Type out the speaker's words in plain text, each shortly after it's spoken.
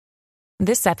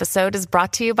This episode is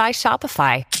brought to you by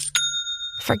Shopify.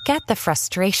 Forget the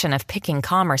frustration of picking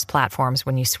commerce platforms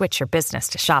when you switch your business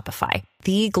to Shopify,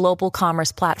 the global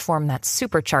commerce platform that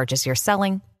supercharges your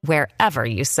selling wherever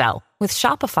you sell. With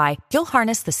Shopify, you'll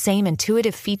harness the same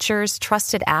intuitive features,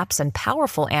 trusted apps, and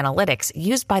powerful analytics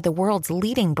used by the world's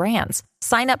leading brands.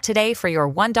 Sign up today for your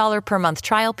 $1 per month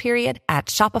trial period at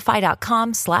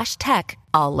shopify.com/tech,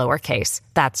 all lowercase.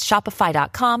 That's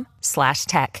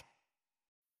shopify.com/tech.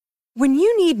 When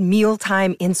you need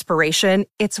mealtime inspiration,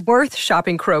 it's worth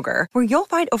shopping Kroger, where you'll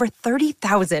find over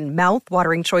 30,000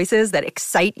 mouth-watering choices that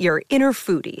excite your inner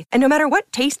foodie. And no matter what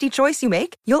tasty choice you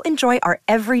make, you'll enjoy our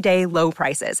everyday low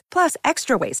prices, plus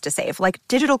extra ways to save, like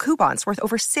digital coupons worth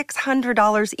over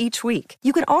 $600 each week.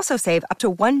 You can also save up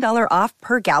to $1 off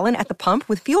per gallon at the pump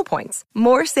with fuel points.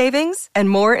 More savings and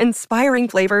more inspiring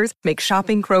flavors make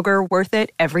shopping Kroger worth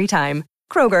it every time.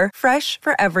 Kroger, fresh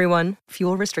for everyone.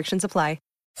 Fuel restrictions apply.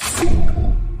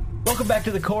 Welcome back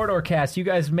to the Corridor Cast. You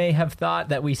guys may have thought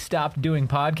that we stopped doing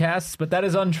podcasts, but that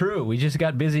is untrue. We just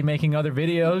got busy making other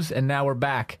videos, and now we're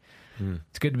back.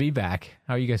 It's good to be back.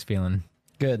 How are you guys feeling?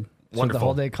 Good. Wonderful. The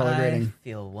whole day color grading. I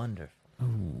feel wonderful.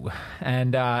 Ooh.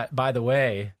 And by the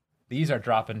way, these are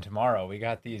dropping tomorrow. We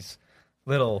got these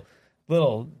little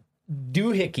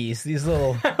doohickeys, these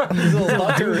little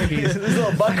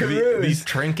buckaroos. These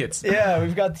trinkets. Yeah,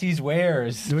 we've got these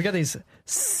wares. We got these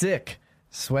sick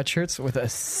sweatshirts with a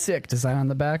sick design on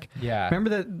the back. Yeah.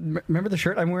 Remember the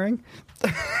shirt I'm wearing?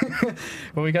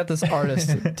 Well, we got this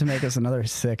artist to make us another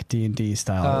sick D&D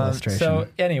style illustration. So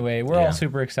anyway, we're all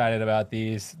super excited about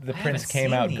these. The prints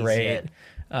came out great. Yet.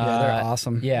 Yeah, they're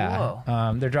awesome.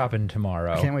 Yeah, they're dropping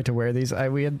tomorrow. I can't wait to wear these. I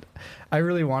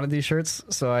really wanted these shirts,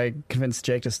 so I convinced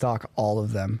Jake to stock all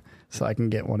of them so I can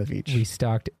get one of each. We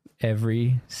stocked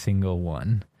every single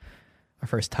one. Our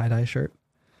first tie-dye shirt.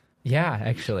 Yeah,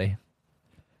 actually.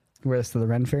 Wear this to the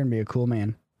Ren Fair and be a cool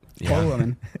man. Yeah. Or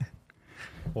woman.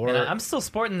 And I'm still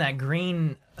sporting that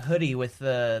green hoodie with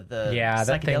the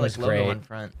that thing was psychedelic logo great. in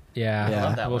front. Yeah, I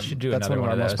love that we one. should do That's another one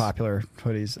of our most those. popular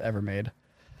hoodies ever made.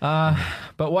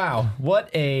 But wow, what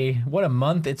a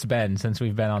month it's been since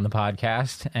we've been on the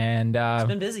podcast, and It's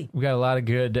been busy. we got a lot of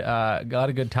good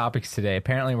topics today.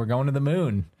 Apparently, we're going to the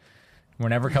moon. We're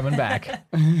never coming back.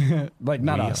 Like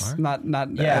not We us, are?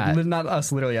 not Yeah.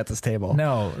 us. Literally at this table.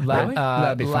 No,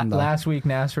 That'd be fun, though. last week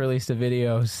NASA released a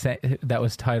video that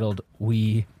was titled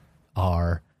 "We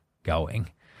Are Going,"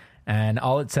 and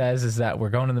all it says is that we're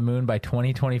going to the moon by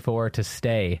 2024 to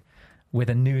stay,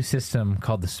 with a new system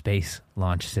called the Space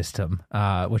Launch System,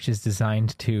 which is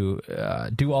designed to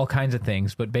do all kinds of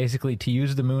things, but basically to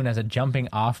use the moon as a jumping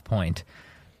off point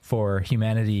for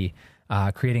humanity,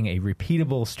 creating a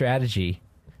repeatable strategy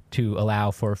to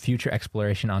allow for future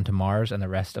exploration onto Mars and the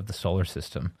rest of the solar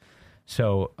system.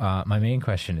 So my main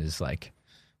question is,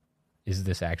 is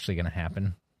this actually going to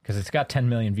happen? Because it's got 10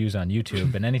 million views on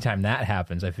YouTube, and anytime that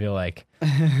happens, I feel like...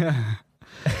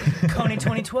 Coney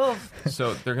 2012.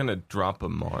 So they're gonna drop a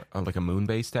moon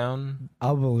base down.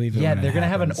 I'll believe it. Yeah, when they're it going to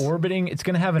have an happens. orbiting... It's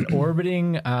going to have an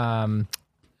orbiting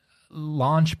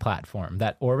launch platform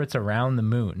that orbits around the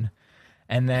moon.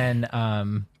 And then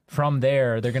from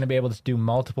there, they're going to be able to do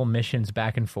multiple missions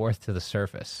back and forth to the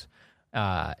surface.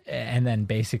 And then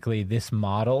basically this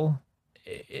model,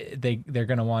 they're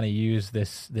going to want to use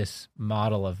this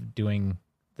model of doing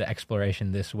the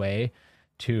exploration this way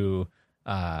to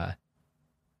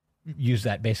use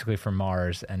that basically for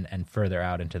Mars and further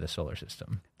out into the solar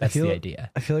system. That's the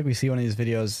idea. I feel like we see one of these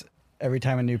videos every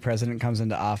time a new president comes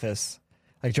into office.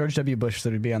 Like George W. Bush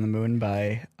said he'd be on the moon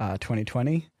by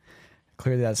 2020.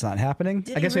 Clearly that's not happening.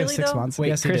 Did I guess he we have really, 6 though? months. Wait,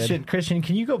 Yes, he did. Christian,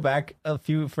 can you go back a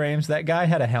few frames? That guy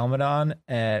had a helmet on.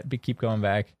 Keep going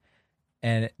back.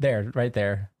 And there, right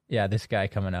there. Yeah, this guy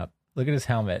coming up. Look at his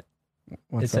helmet.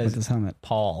 What's it up with says this helmet?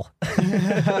 Paul.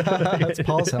 That's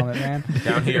Paul's helmet, man.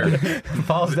 Down here.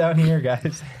 Paul's down here,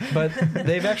 guys. But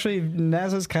they've actually,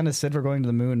 NASA's kind of said we're going to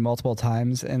the moon multiple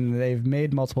times, and they've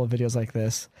made multiple videos like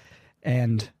this,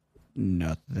 and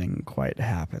nothing quite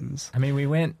happens. I mean, we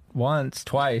went once,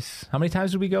 twice. How many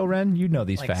times did we go, Ren? You know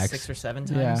these Like facts. 6 or 7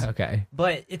 times. Yeah. Okay.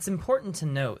 But it's important to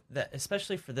note that,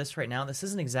 especially for this right now, this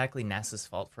isn't exactly NASA's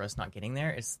fault for us not getting there.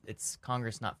 It's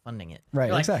Congress not funding it. Right,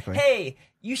 They're like, exactly. Hey,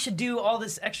 you should do all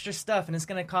this extra stuff, and it's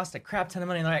going to cost a crap ton of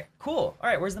money. And they're like, cool. All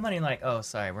right, where's the money? And they're like, oh,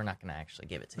 sorry, we're not going to actually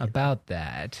give it to you. About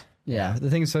that. Yeah. The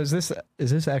thing is, so is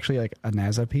this actually like a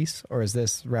NASA piece, or is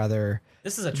this rather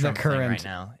This is a the Trump current? thing right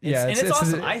now. Yeah, and it's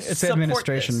awesome. I it's the support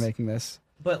administration this. making this.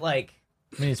 But like,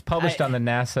 I mean, it's published on the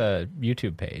NASA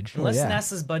YouTube page. unless yeah.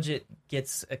 NASA's budget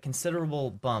gets a considerable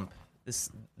bump,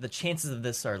 the chances of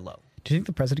this are low. Do you think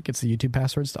the president gets the YouTube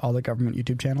passwords to all the government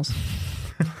YouTube channels?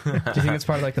 Do you think it's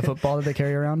part of like the football that they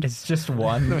carry around? It's just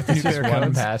one. It's just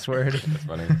one password. That's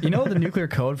funny. You know, the nuclear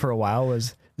code for a while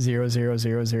was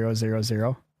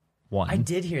 0000000. One. I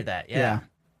did hear that. Yeah.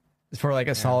 For like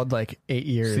a solid like 8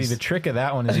 years. See, the trick of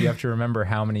that one is you have to remember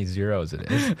how many zeros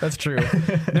it is. That's true.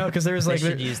 No, because there's They like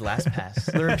should use LastPass.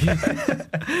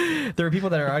 there are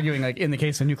people that are arguing like in the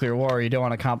case of nuclear war, you don't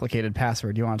want a complicated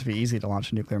password. You want it to be easy to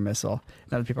launch a nuclear missile.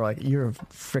 And other people are like, you're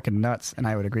freaking nuts, and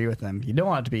I would agree with them. You don't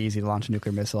want it to be easy to launch a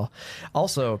nuclear missile.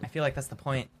 Also, I feel like that's the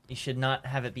point. You should not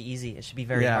have it be easy. It should be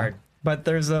very hard. But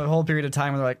there's a whole period of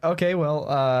time where they're like, okay, well,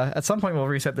 at some point we'll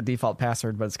reset the default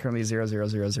password, but it's currently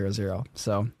 00000.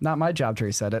 So not my job to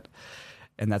reset it.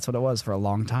 And that's what it was for a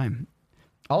long time.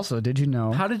 Also, did you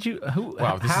know? How did you?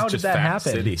 Wow, this how is did just that Fact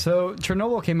happen? City. So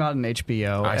Chernobyl came out in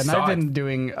HBO, I and saw I've been it.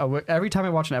 doing every time I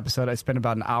watch an episode, I spend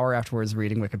about an hour afterwards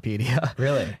reading Wikipedia.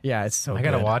 Really? Yeah, it's so I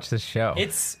gotta good. watch this show.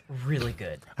 It's really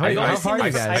good. How far are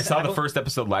you guys? I saw the first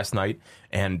episode last night,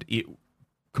 and it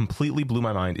completely blew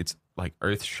my mind. It's like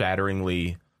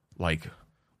earth-shatteringly, like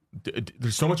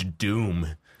there's so much doom.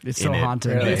 It's in so it.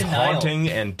 haunting. Really? It's Denial. haunting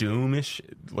and doomish,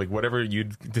 like whatever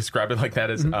you'd describe it like that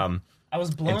as. I was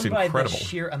blown It's by the incredible.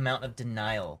 sheer amount of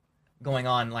denial going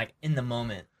on, like in the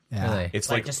moment. Yeah. Really? It's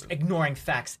Like, like just ignoring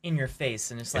facts in your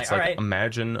face, and it's like, it's all like right,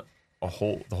 imagine the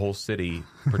whole city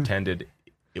pretended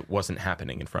it wasn't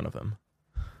happening in front of them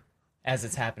as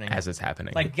it's happening. as it's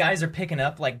happening. Like guys are picking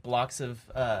up like blocks of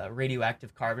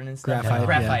radioactive carbon and stuff,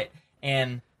 Graphite,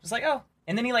 and just like, oh,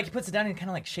 and then he like puts it down and kind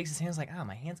of like shakes his hands, like, oh,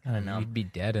 my hand's kind of numb. You'd be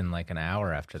dead in like an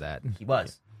hour after that. He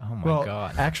was Oh my Well,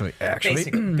 god. actually,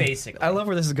 basically. I love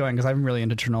where this is going because I'm really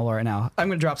into Chernobyl right now. I'm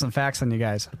going to drop some facts on you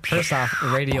guys. First off,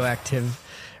 radioactive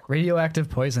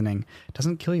poisoning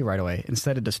doesn't kill you right away.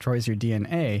 Instead, it destroys your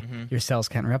DNA. Your cells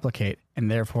can't replicate, and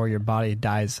therefore your body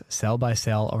dies cell by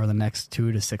cell over the next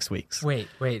 2 to 6 weeks. Wait.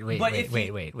 But if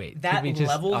you- That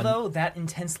level, though, that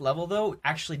intense level, though,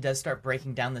 actually does start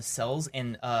breaking down the cells,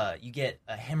 and you get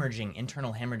a hemorrhaging,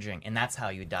 internal hemorrhaging, and that's how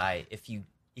you die if you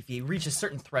reach a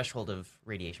certain threshold of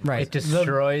radiation. Right. It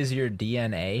destroys your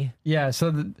DNA. Yeah,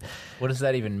 so What does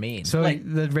that even mean?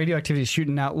 the radioactivity is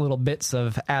shooting out little bits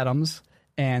of atoms,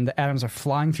 and the atoms are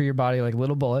flying through your body like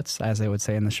little bullets, as they would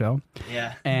say in the show.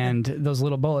 Yeah. And those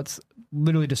little bullets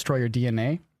literally destroy your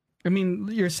DNA. I mean,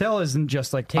 your cell isn't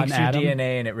just like Takes an your atom.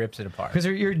 DNA and it rips it apart. Because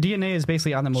your DNA is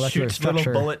basically on the molecular Shoots structure.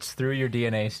 little bullets through your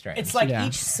DNA strands. It's like Yeah.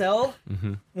 each cell,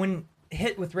 when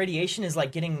hit with radiation, is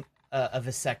like getting a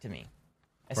vasectomy.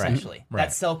 Essentially, Right.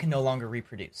 that cell can no longer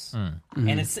reproduce, Mm-hmm.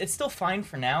 and it's still fine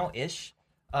for now ish,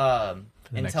 next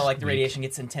until like the week. radiation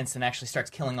gets intense and actually starts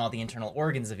killing all the internal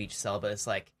organs of each cell. But it's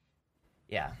like,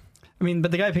 yeah, I mean,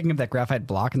 but the guy picking up that graphite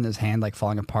block in his hand, like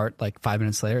falling apart, like 5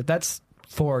 minutes later, that's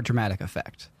for dramatic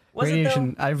effect. Was it,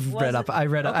 Radiation. though? I've Was read it? up. I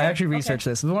Okay, actually okay. researched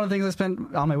this. It's one of the things I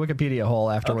spent on my Wikipedia hole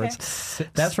afterwards.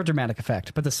 That's for dramatic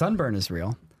effect. But the sunburn is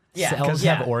real. yeah, Cells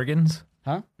yeah. have organs?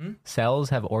 Huh?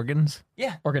 Cells have organs?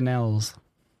 Yeah, Organelles.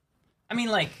 I mean,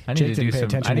 like, I need Jake to do didn't pay some,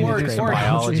 attention I need to to do his some grade.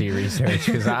 biology research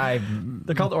because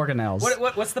They're called organelles.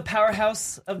 what's the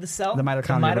powerhouse of the cell? The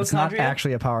mitochondria. But it's not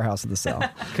actually a powerhouse of the cell.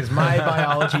 because my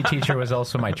biology teacher was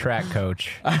also my track coach,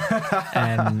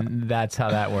 and that's how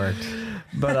that worked.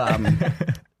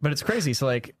 But it's crazy. So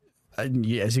like,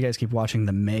 as you guys keep watching,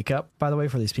 the makeup, by the way,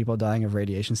 for these people dying of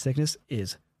radiation sickness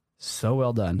is so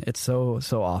well done. It's so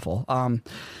awful.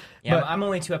 Yeah, but- I'm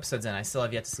only 2 episodes in. I still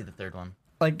have yet to see the third one.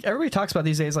 Like everybody talks about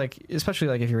these days, like especially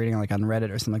like if you're reading like on Reddit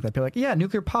or something like that, people are like, yeah,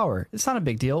 nuclear power, it's not a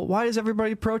big deal. Why does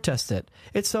everybody protest it?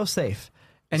 It's so safe.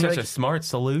 And such you're like, a smart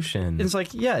solution. it's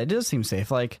like, yeah, it does seem safe.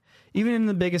 Like even in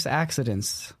the biggest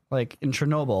accidents, like in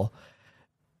Chernobyl,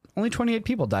 only 28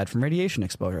 people died from radiation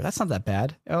exposure. That's not that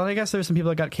bad. Well, I guess there's some people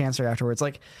that got cancer afterwards.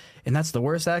 Like, and that's the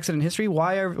worst accident in history.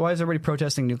 Why is everybody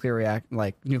protesting nuclear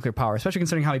power, especially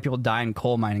considering how many people die in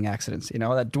coal mining accidents? You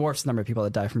know, that dwarfs the number of people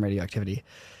that die from radioactivity.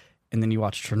 And then you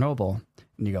watch Chernobyl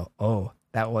and you go, oh,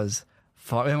 it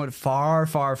went far,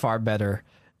 far, far better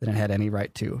than it had any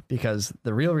right to. Because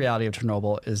the real reality of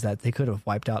Chernobyl is that they could have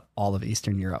wiped out all of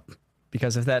Eastern Europe.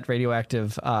 Because if that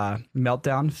radioactive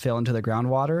meltdown fell into the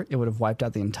groundwater, it would have wiped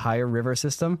out the entire river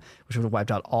system, which would have wiped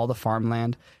out all the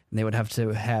farmland. And they would have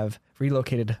to have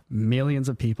relocated millions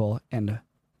of people. And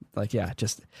it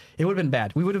would have been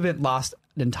bad. We would have lost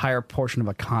an entire portion of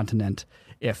a continent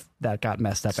if that got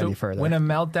messed up any further. When a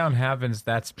meltdown happens,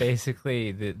 that's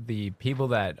basically the people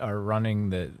that are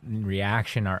running the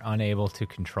reaction are unable to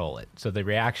control it. So the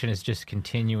reaction is just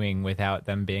continuing without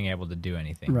them being able to do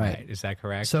anything. Right. Is that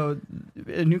correct? So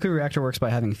a nuclear reactor works by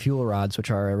having fuel rods,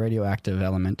 which are a radioactive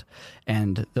element.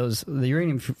 And the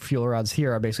uranium fuel rods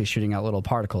here are basically shooting out little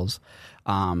particles.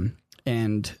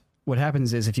 And what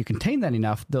happens is if you contain that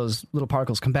enough, those little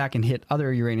particles come back and hit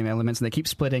other uranium elements, and they keep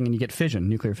splitting, and you get fission,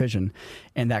 nuclear fission.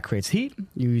 And that creates heat.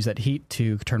 You use that heat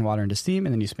to turn water into steam,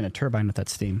 and then you spin a turbine with that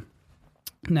steam.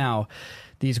 Now,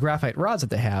 these graphite rods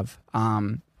that they have,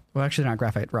 well, actually, not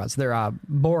graphite rods. They're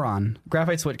boron.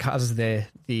 Graphite's what causes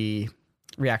the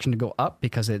reaction to go up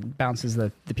because it bounces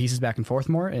the pieces back and forth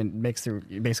more and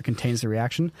it basically contains the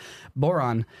reaction.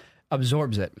 Boron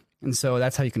absorbs it. And so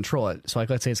that's how you control it. So like,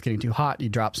 let's say it's getting too hot, you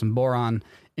drop some boron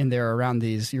in there around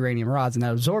these uranium rods, and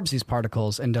that absorbs these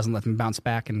particles and doesn't let them bounce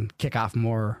back and kick off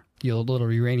more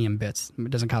little uranium bits. It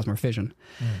doesn't cause more fission.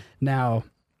 Now,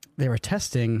 they were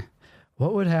testing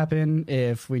what would happen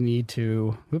if we need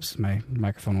to... Oops, my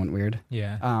microphone went weird.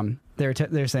 Yeah.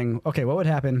 They're saying, okay, what would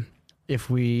happen if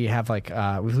we have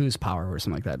we lose power or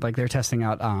something like that? Like they're testing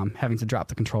out having to drop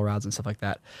the control rods and stuff like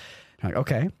that. I'm like,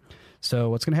 okay. So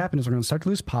what's going to happen is we're going to start to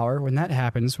lose power. When that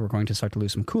happens, we're going to start to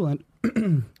lose some coolant,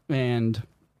 and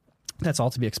that's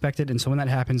all to be expected. And so when that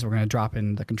happens, we're going to drop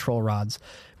in the control rods,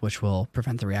 which will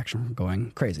prevent the reaction from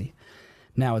going crazy.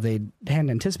 Now, what they hadn't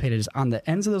anticipated is on the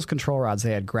ends of those control rods,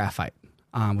 they had graphite,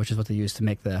 which is what they use to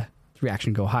make the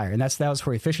reaction go higher. And that was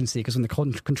for efficiency, because when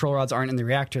the control rods aren't in the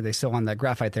reactor, they still want that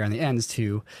graphite there on the ends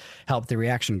to help the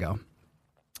reaction go.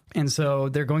 And so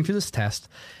they're going through this test,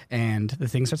 and the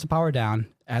thing starts to power down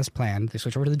as planned. They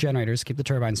switch over to the generators, keep the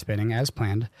turbine spinning as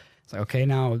planned. It's like, okay,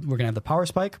 now we're going to have the power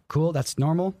spike. Cool, that's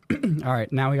normal. All right,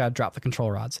 now we got to drop the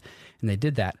control rods. And they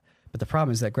did that. But the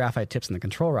problem is that graphite tips in the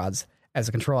control rods, as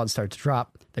the control rods started to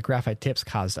drop, the graphite tips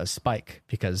caused a spike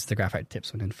because the graphite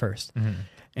tips went in first. Mm-hmm.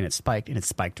 And it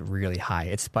spiked really high.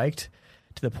 It spiked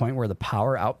to the point where the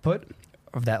power output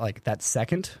of that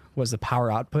second was the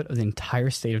power output of the entire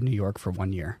state of New York for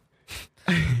 1 year.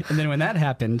 And then when that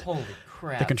happened, holy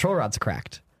crap, the control rods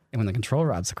cracked. And when the control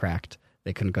rods cracked,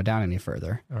 they couldn't go down any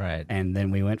further. Right. And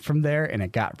then we went from there, and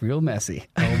it got real messy.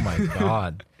 Oh my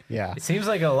God. Yeah. It seems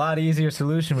like a lot easier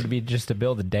solution would be just to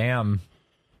build a dam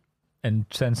and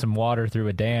send some water through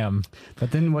a dam.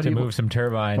 But then move some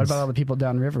turbines. What about all the people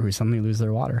downriver who suddenly lose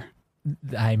their water?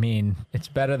 I mean, it's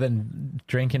better than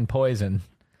drinking poison.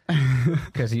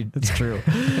 It's true.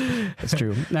 It's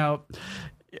true. Now,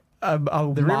 a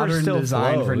modern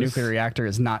design flows for a nuclear reactor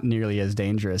is not nearly as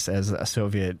dangerous as a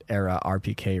Soviet era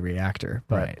RPK reactor.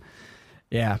 But right.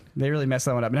 Yeah, they really messed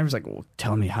that one up. And everyone's like, well,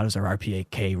 tell me, how does our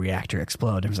RPK reactor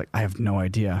explode? And I was like, I have no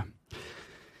idea.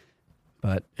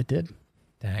 But it did.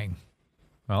 Dang.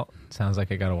 Well, sounds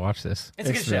like I got to watch this. It's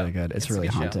a good show. Really good. It's really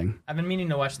haunting. I've been meaning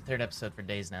to watch the third episode for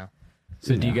days now.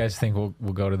 So do you guys think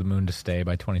we'll go to the moon to stay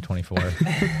by 2024?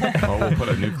 Oh, we'll put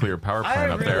a nuclear power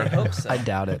plant up there. I hope so. I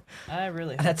doubt it. I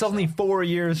really hope That's so. only 4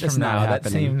 years It's from not now. That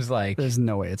happening. seems like... There's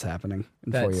no way it's happening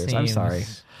in 4 years. I'm seems- sorry.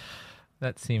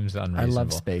 That seems unreasonable. I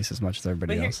love space as much as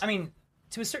everybody But else. I mean,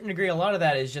 to a certain degree, a lot of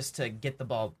that is just to get the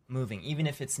ball moving, even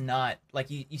if it's not like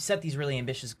you set these really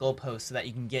ambitious goalposts so that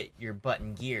you can get your butt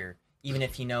in gear, even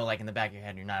if you know, like in the back of your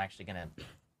head, you're not actually going to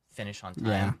finish on time.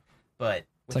 Yeah. But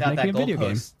It's without like making that a video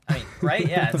game. goalpost, I mean, right?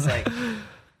 Yeah, it's like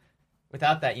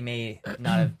without that, you may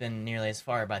not have been nearly as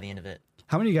far by the end of it.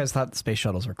 How many of you guys thought space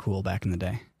shuttles were cool back in the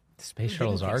day? Space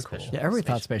shuttles are cool. Space Yeah, everybody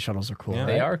thought space shuttles were cool. Yeah.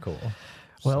 They right? are cool.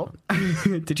 Well,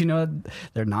 did you know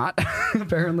they're not?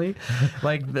 Apparently,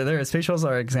 like their space shuttles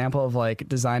are an example of like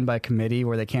designed by committee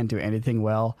where they can't do anything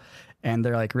well, and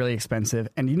they're like really expensive.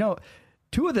 And you know,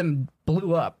 2 of them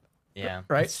blew up. Yeah.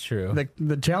 Right. That's true.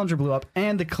 The Challenger blew up,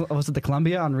 and the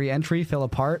Columbia on re-entry fell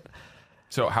apart.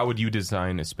 So how would you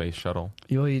design a space shuttle?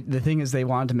 The thing is, they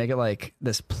wanted to make it like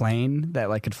this plane that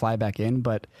like could fly back in,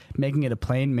 but making it a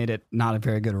plane made it not a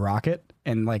very good rocket.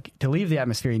 And like to leave the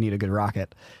atmosphere, you need a good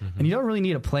rocket, and you don't really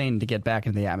need a plane to get back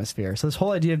into the atmosphere. So this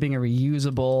whole idea of being a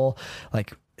reusable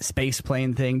like space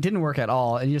plane thing didn't work at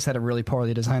all, and you just had a really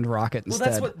poorly designed rocket Well,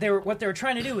 instead. that's what they were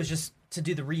trying to do was just to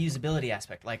do the reusability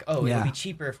aspect. Like, it would be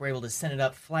cheaper if we're able to send it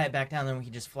up, fly it back down, then we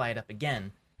can just fly it up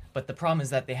again. But the problem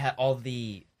is that they had all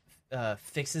the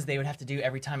fixes they would have to do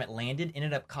every time it landed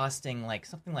ended up costing like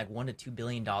something like $1 to $2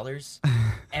 billion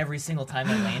every single time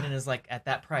it landed. Is like at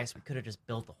that price we could have just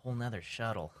built a whole nother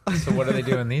shuttle. So what are they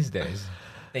doing these days?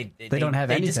 They don't have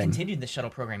they anything. discontinued the shuttle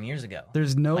program years ago.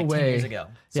 There's no like way 10 years ago.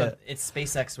 So Yeah. it's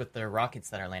SpaceX with the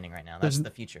rockets that are landing right now. That's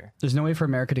the future. There's no way for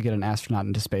America to get an astronaut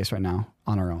into space right now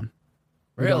on our own.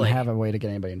 We Really? don't have a way to get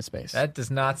anybody into space. That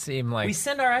does not seem like We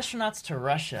send our astronauts to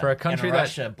Russia. for a country and that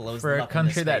Russia blows for them a up into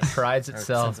country that space, prides or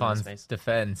itself sends them on into space.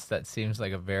 defense. That seems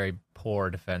like a very poor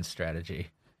defense strategy.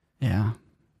 Yeah.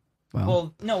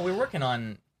 Well, no, we're working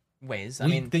on ways. I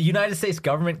mean, the United States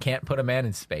government can't put a man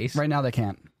in space. Right now they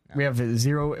can't. We have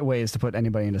 0 ways to put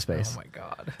anybody into space. Oh my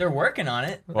god. They're working on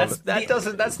it. Well, That's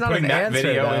not Putting an that answer.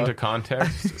 video though. into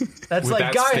context. That's with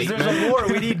like, that guys, statement there's a war.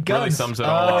 We need guns. really sums it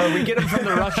all up. We get them from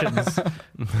the Russians.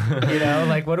 You know,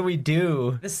 like, what do we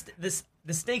do?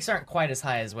 The stakes aren't quite as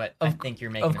high as what I think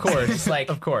you're making. Of course, It's like,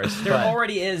 of course. there but-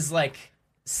 already is like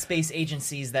space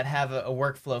agencies that have a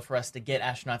workflow for us to get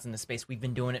astronauts into space. We've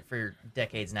been doing it for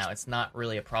decades now. It's not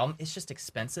really a problem. It's just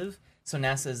expensive. So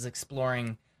NASA is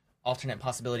exploring alternate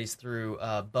possibilities through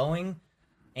Boeing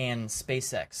and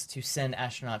SpaceX to send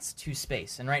astronauts to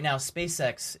space. And right now,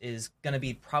 SpaceX is going to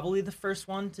be probably the first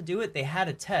one to do it. They had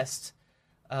a test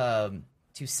to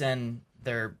send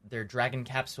their Dragon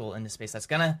capsule into space. That's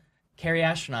going to carry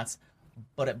astronauts,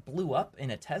 but it blew up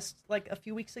in a test like a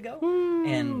few weeks ago,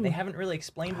 and they haven't really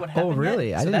explained what happened. really?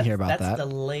 Yet. I didn't hear about that. That's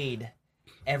delayed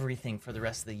everything for the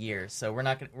rest of the year. So we're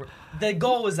not going to... The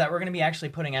goal was that we're going to be actually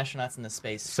putting astronauts into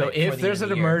space. So right before if the there's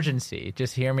end an of the year. emergency,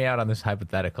 just hear me out on this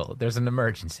hypothetical. There's an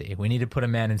emergency. We need to put a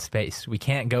man in space. We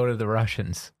can't go to the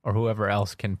Russians or whoever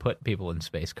else can put people in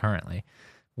space currently.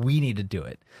 We need to do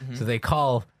it. Mm-hmm. So they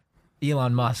call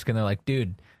Elon Musk and they're like,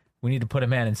 dude, we need to put a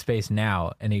man in space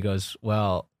now. And he goes,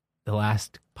 well, the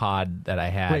last pod that I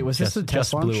had Wait, was this the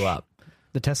test launch? blew up.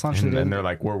 The test launch. And then they're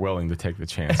like, we're willing to take the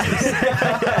chances.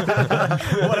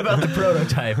 What about the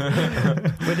prototype?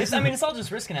 It's all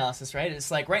just risk analysis, right?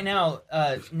 It's like right now,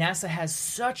 NASA has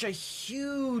such a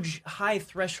huge high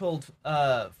threshold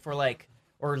for like,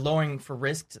 or lowering for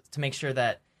risk to make sure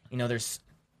that, you know, there's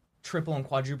triple and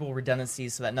quadruple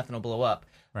redundancies so that nothing will blow up.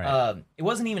 Right. It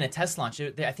wasn't even a test launch.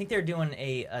 I think they're doing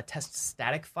a test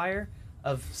static fire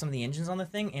of some of the engines on the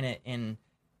thing, and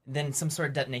then some sort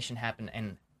of detonation happened.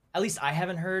 And at least I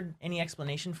haven't heard any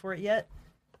explanation for it yet.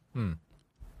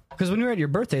 Because when you were at your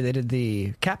birthday, they did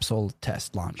the capsule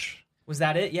test launch. Was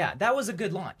that it? Yeah, that was a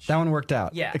good launch. That one worked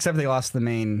out. Yeah. Except they lost the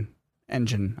main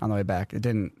engine on the way back. It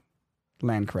didn't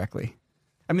land correctly.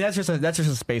 I mean, that's just a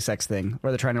SpaceX thing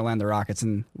where they're trying to land the rockets,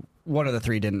 and one of the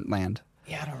 3 didn't land.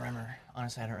 Yeah, I don't remember.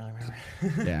 Honestly, I don't really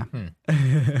remember. Yeah.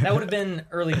 That would have been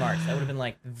early March. That would have been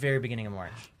like the very beginning of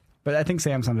March. But I think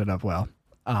Sam summed it up well.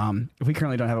 If we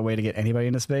currently don't have a way to get anybody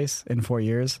into space in 4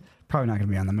 years, probably not going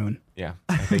to be on the moon. Yeah,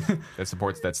 I think that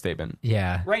supports that statement.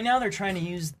 Yeah. Right now, they're trying to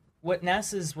use what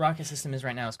NASA's rocket system is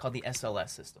right now is called the SLS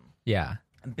system. Yeah.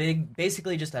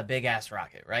 Basically just a big ass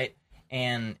rocket, right?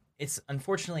 And it's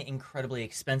unfortunately incredibly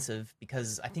expensive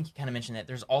because I think you kind of mentioned that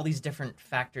there's all these different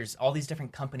factors, all these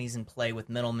different companies in play with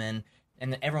middlemen,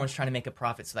 and everyone's trying to make a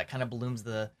profit. So that kind of balloons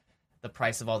the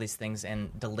price of all these things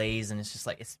and delays, and it's just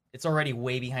like it's already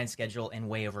way behind schedule and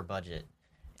way over budget.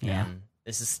 Yeah. And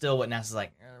this is still what NASA's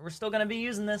like, we're still going to be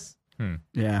using this.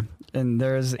 Yeah. And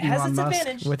there's has Elon its Musk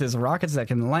advantage. with his rockets that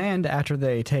can land after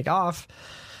they take off.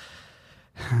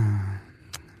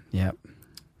 Yep.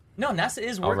 No, NASA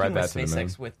is I'll working ride with that to the moon.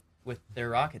 SpaceX with their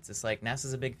rockets. It's like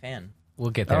NASA's a big fan. We'll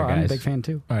get there, guys. I'm a big fan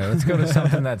too. All right, let's go to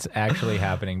something that's actually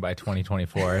happening by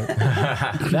 2024.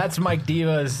 That's Mike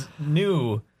Diva's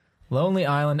new Lonely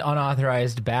Island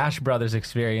unauthorized Bash Brothers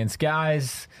experience.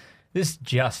 Guys, this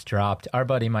just dropped. Our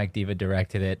buddy Mike Diva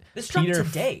directed it. This dropped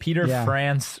today. Peter Yeah.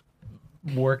 France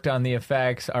worked on the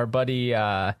effects. Our buddy,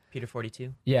 Peter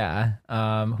 42. yeah.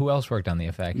 Who else worked on the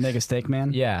effects? Mega Steak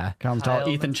Man. Yeah. Calm tall. Kyle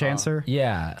Ethan McCall. Chancer.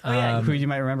 Yeah. yeah, Who you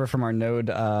might remember from our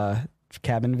Node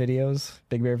cabin videos,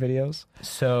 Big Bear videos.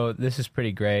 So this is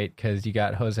pretty great because you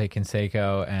got Jose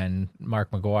Canseco and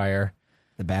Mark McGuire.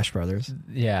 The Bash Brothers.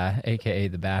 Yeah, a.k.a.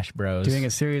 the Bash Bros. Doing a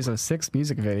series of 6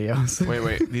 music videos.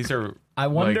 Wait, these are. I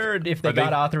wondered if they are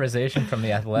got authorization from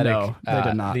the Athletic. No, they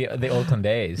did not. The Oakland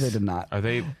A's. They did not. Are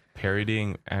they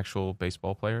parodying actual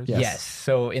baseball players? Yeah. Yes.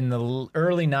 So in the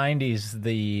early '90s,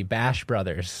 the Bash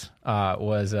Brothers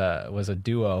was a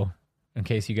duo. In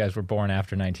case you guys were born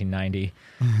after 1990,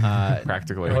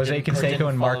 Practically. Jose didn't Canseco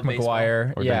and Mark follow baseball.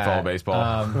 McGuire. Or didn't follow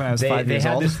baseball. When I was they 5 years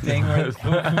had old. this thing where who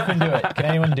can do it? Can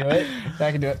anyone do it?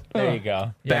 I can do it. There you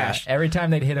go. Bash. Yeah. Every time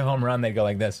they'd hit a home run, they'd go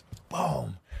like this,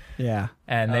 boom. Yeah.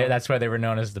 And that's why they were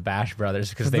known as the Bash Brothers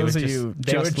because For they those were of just you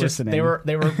they were just just listening.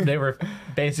 they were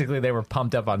basically they were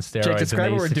pumped up on steroids. Jake,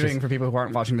 describe and what they we're used to doing just- for people who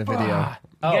aren't watching the video. You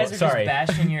guys are sorry. just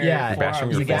bashing your Yeah, forearms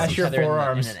your you against bash each your other in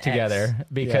forearms an X. together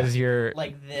because you're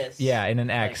like this. yeah in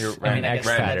an X, Like, in an I X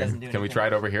guess that pattern. doesn't do Can we anything. try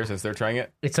it over here since they're trying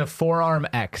it? It's a forearm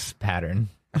X pattern.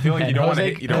 I feel like And you don't want to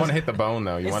Jose- hit. You don't want to hit the bone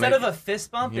though. You want Instead to. of a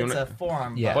fist bump, you it's wanna- a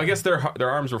forearm Yeah. bump. Well, I guess their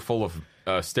arms were full of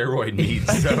steroid needs,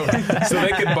 so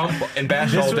they could bump and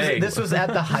bash all day. This was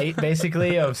at the height,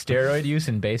 basically, of steroid use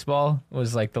in baseball. It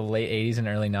was like the late 80s and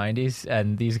early 90s,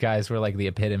 and these guys were like the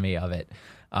epitome of it.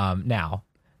 Now,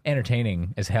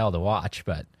 entertaining as hell to watch,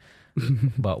 but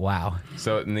wow.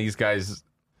 So and these guys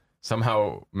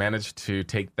somehow managed to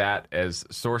take that as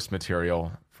source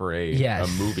material for a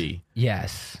movie.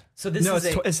 Yes. So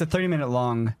it's a 30-minute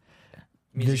long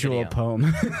visual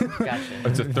poem. Gotcha.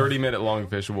 It's a 30-minute long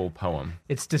visual poem.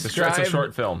 It's described. It's a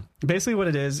short film. Basically, what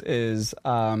it is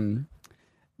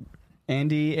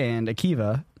Andy and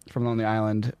Akiva from Lonely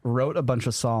Island wrote a bunch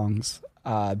of songs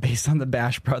based on the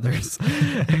Bash Brothers.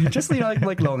 Just,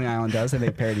 like Lonely Island does. They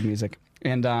make parody music.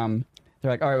 And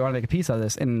they're like, all right, we want to make a piece out of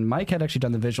this. And Mike had actually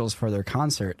done the visuals for their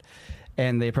concert.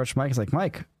 And they approached Mike. He's like,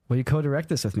 Mike, will you co-direct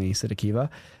this with me? Said Akiva.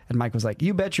 And Mike was like,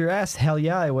 you bet your ass. Hell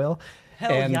yeah, I will.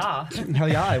 Hell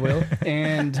yeah, I will.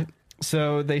 And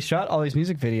so they shot all these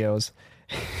music videos.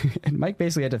 And Mike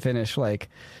basically had to finish like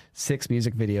 6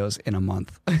 music videos in a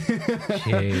month.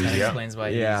 That explains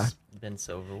why he's been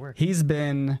so overworked. He's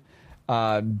been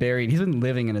buried. He's been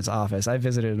living in his office. I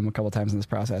visited him a couple times in this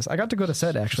process. I got to go to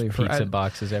set actually for pizza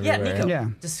boxes everywhere. Yeah,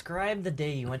 Nico, describe the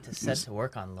day you went to set to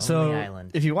work on Lonely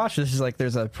Island. If you watch this, is like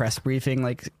there's a press briefing,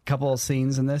 like a couple of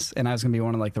scenes in this, and I was gonna be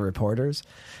one of like the reporters.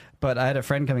 But I had a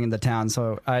friend coming into town,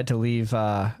 so I had to leave.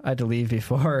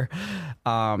 Before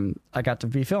I got to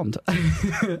be filmed.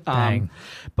 Dang.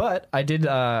 But I did.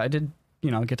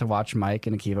 Get to watch Mike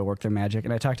and Akiva work their magic,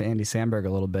 and I talked to Andy Samberg a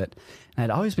little bit. And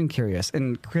I'd always been curious.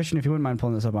 And Christian, if you wouldn't mind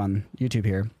pulling this up on YouTube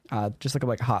here, just look up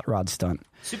like Hot Rod Stunt.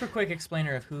 Super quick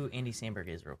explainer of who Andy Samberg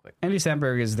is, real quick. Andy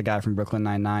Samberg is the guy from Brooklyn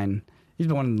Nine-Nine. He's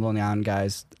been one of the Lonely Island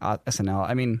guys, SNL.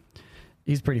 I mean,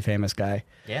 he's a pretty famous guy.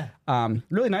 Yeah.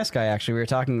 Really nice guy, actually. We were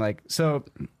talking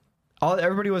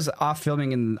everybody was off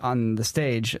filming on the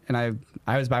stage, and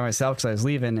I was by myself because I was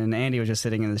leaving, and Andy was just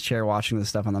sitting in his chair watching the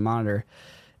stuff on the monitor.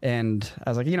 And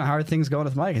I was like, how are things going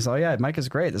with Mike? He's like, oh yeah, Mike is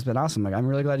great. This has been awesome. I'm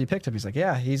really glad you picked him. He's like,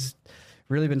 yeah, he's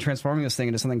really been transforming this thing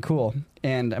into something cool.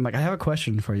 And I'm like, I have a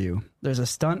question for you. There's a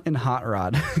stunt in Hot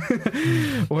Rod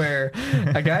where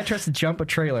a guy tries to jump a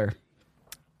trailer,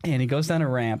 and he goes down a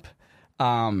ramp,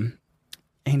 and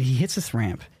he hits this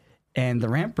ramp. And the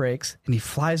ramp breaks, and he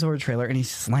flies over the trailer, and he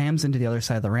slams into the other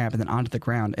side of the ramp and then onto the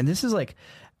ground. And this is like,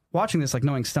 watching this, like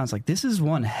knowing stunts, like this is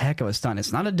one heck of a stunt.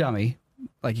 It's not a dummy.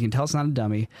 Like you can tell it's not a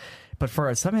dummy. But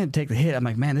for somebody to take the hit, I'm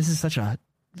like, man, this is such a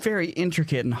very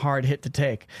intricate and hard hit to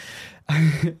take.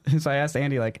 So I asked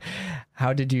Andy, like,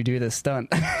 how did you do this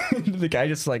stunt? Did the guy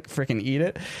just like freaking eat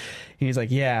it? And he's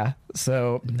like, yeah.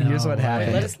 So here's what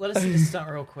happened. Let us see the stunt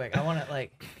real quick. I want to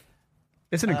like...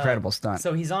 It's an incredible stunt.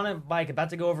 So he's on a bike about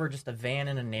to go over just a van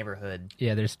in a neighborhood.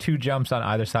 Yeah, there's 2 jumps on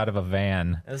either side of a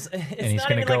van. It's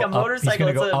not even like a motorcycle. He's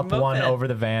going to go up moped. one over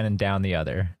the van and down the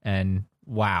other. And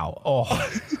wow.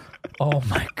 Oh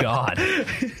my God.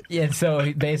 Yeah,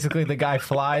 so basically the guy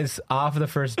flies off the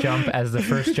first jump as the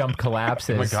first jump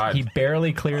collapses. Oh my God. He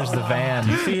barely clears the van.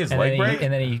 Do you see his leg break?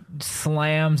 And then he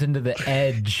slams into the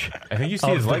edge I think you see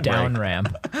his of the leg down break.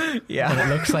 ramp. Yeah. And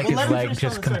it looks like his leg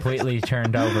just completely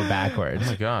turned over backwards.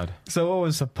 Oh my God. So what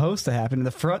was supposed to happen?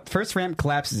 The first ramp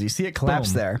collapses. You see it collapse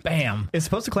Boom. there. Bam. It's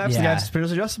supposed to collapse. Yeah. The guy's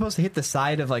just supposed to hit the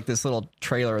side of like this little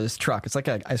trailer or this truck. It's like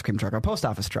an ice cream truck or a post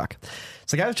office truck.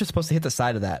 So the guy was just supposed to hit the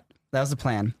side of that. That was the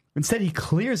plan. Instead, he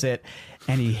clears it,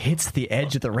 and he hits the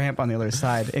edge of the ramp on the other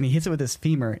side, and he hits it with his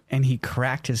femur, and he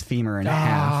cracked his femur in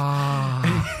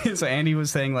half. So Andy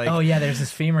was saying, like... Oh, yeah, there's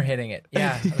his femur hitting it.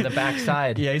 Yeah, on the back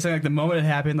side. Yeah, he's saying, like, the moment it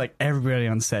happened, like, everybody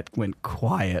on set went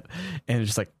quiet, and it was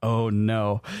just like, oh,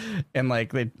 no. And,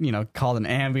 like, they, called an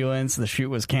ambulance. The shoot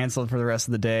was canceled for the rest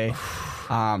of the day.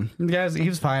 The guy he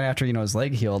was fine after, his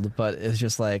leg healed, but it's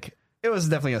just like... It was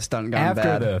definitely a stunt gone After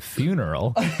bad. the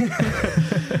funeral.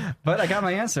 But I got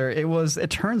my answer. It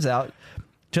turns out,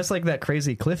 just like that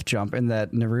crazy cliff jump in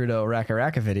that Naruto Raka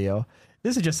Raka video,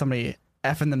 this is just somebody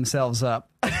effing themselves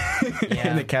up.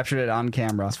 And they captured it on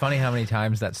camera. It's funny how many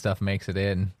times that stuff makes it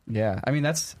in. Yeah. I mean,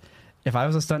 if I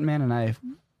was a stuntman and I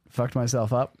fucked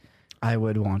myself up, I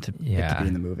would want it to be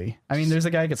in the movie. I mean, there's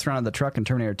a guy who gets thrown out of the truck in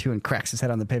Terminator 2 and cracks his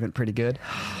head on the pavement pretty good.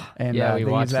 And yeah, we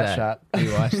they watched use that shot.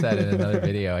 We watched that in another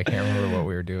video. I can't remember what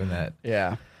we were doing that.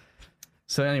 Yeah.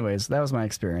 So anyways, that was my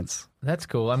experience. That's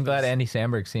cool. I'm glad Andy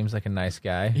Samberg seems like a nice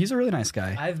guy. He's a really nice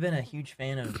guy. I've been a huge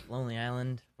fan of Lonely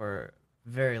Island for a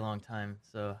very long time.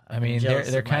 So I mean,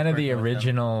 they're kind of the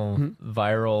original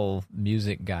viral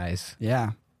music guys.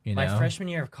 Yeah. My freshman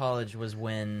year of college was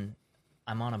when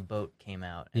I'm on a Boat came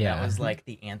out, and that was like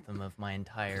the anthem of my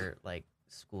entire like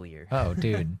school year. Oh,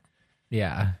 dude.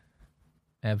 Yeah.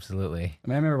 Absolutely. I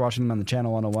mean, I remember watching them on the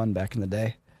Channel 101 back in the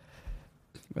day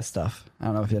with stuff. I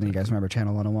don't know if any of you guys remember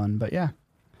Channel 101, but yeah.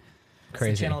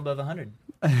 Crazy. It's the channel above 100.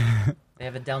 They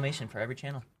have a Dalmatian for every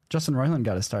channel. Justin Roiland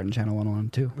got his start in Channel 101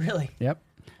 too. Really? Yep.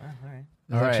 Oh, all right.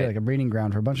 It's actually like a breeding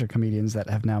ground for a bunch of comedians that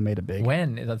have now made it big.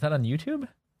 When? Is that on YouTube?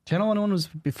 Channel 101 was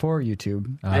before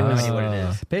YouTube. I have no idea what it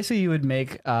is. Basically, you would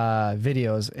make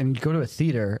videos and you'd go to a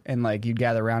theater and like you'd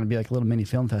gather around and be like a little mini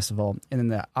film festival, and then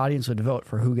the audience would vote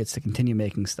for who gets to continue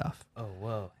making stuff. Oh,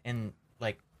 whoa! And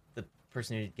like the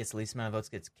person who gets the least amount of votes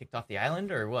gets kicked off the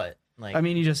island, or what? Like, I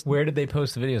mean, you just Where did they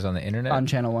post the videos, on the internet? on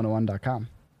channel101.com.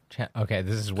 Okay,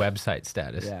 this is website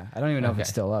status. Yeah, I don't even know if Okay. it's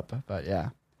still up, but yeah,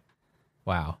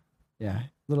 Wow.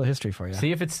 little history for you.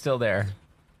 See if it's still there.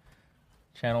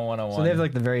 Channel 101. So they have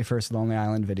like the very first Lonely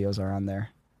Island videos are on there.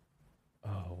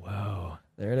 Oh, whoa.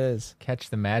 There it is. Catch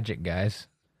the magic, guys.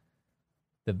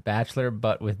 The Bachelor,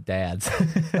 but with dads.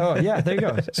 Oh yeah, there you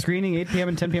go. Screening 8 p.m.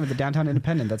 and 10 p.m. at the Downtown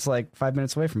Independent. That's like 5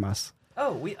 minutes away from us.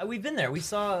 oh, we've been there. We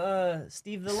saw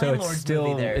Steve the So Landlord's it's still,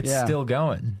 movie there. it's Yeah. still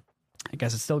going. I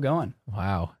guess it's still going.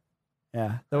 Wow.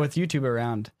 Yeah, though with YouTube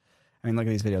around, I mean, look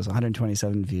at these videos: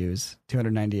 127 views,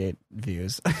 298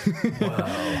 views.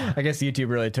 I guess YouTube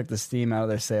really took the steam out of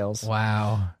their sales.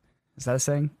 Wow. Is that a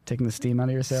saying? Taking the steam out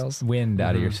of your sales? Wind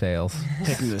out of your sails.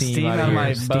 Taking the steam out of your,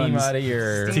 my steam buns. out of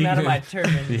your Steam out of my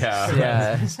turbine. Yeah.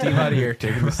 yeah, steam out of your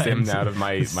Taking the steam out of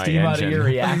my steam out of engine. your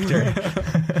reactor.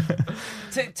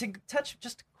 To touch,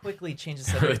 just quickly change the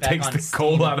It subject back takes on the Steam.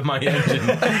 coal out of my engine.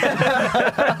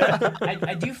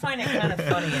 I do find it kind of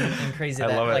funny and crazy I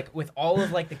that love it. like with all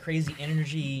of like the crazy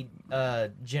energy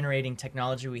generating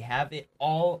technology we have, it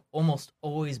all almost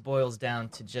always boils down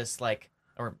to just like,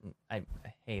 or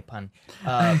hey pun,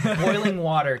 boiling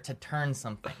water to turn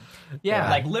something. Yeah.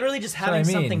 like literally just That's what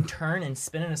having I mean. something turn and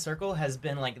spin in a circle has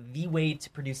been like the way to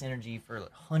produce energy for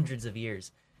like, hundreds of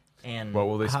years. And What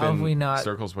will they How have spin we not-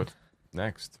 circles with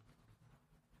next?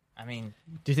 I mean,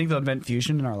 Do you think they'll invent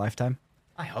fusion in our lifetime?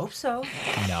 I hope so.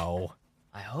 No.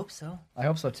 I hope so. I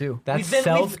hope so too. That's We've been-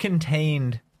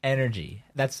 self-contained energy.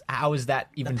 That's how is that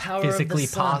even The power physically of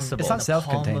the sun. possible? It's not The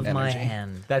self-contained palm of my energy.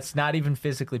 hand. That's not even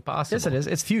physically possible. Yes, it is.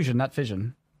 It's fusion, not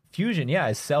fission. Fusion, yeah,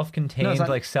 is self-contained, No, it's not-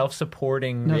 like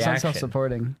self-supporting No, reaction. it's not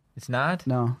self-supporting. It's not?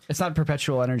 No, it's not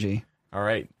perpetual energy. All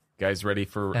right, guys, ready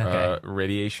for Okay.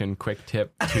 radiation quick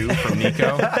tip 2 from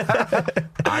Nico?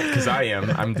 Because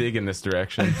I'm digging this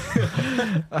direction.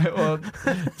 Well,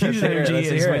 fusion hear it, energy let's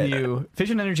is hear when it. you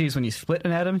fission energy is when you split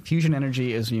an atom. Fusion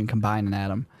energy is when you combine an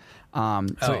atom. Oh,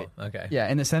 okay. Yeah,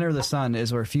 in the center of the sun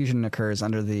is where fusion occurs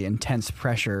under the intense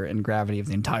pressure and gravity of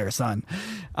the entire sun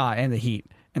and the heat.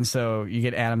 And so you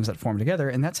get atoms that form together,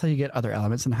 and that's how you get other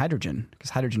elements in hydrogen,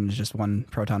 because hydrogen is just one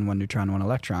proton, one neutron, one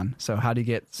electron. So how do you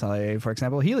get, say, for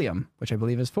example, helium, which I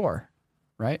believe is 4,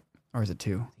 right? Or is it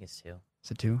 2? I think it's 2.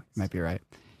 Is it 2? You might be right.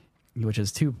 Which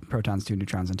is 2 protons, 2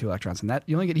 neutrons, and 2 electrons. And that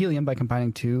you only get helium by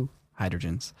combining 2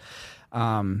 hydrogens.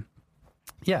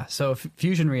 Yeah, so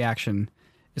fusion reaction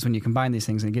is when you combine these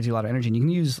things and it gives you a lot of energy. And you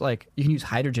can use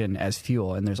hydrogen as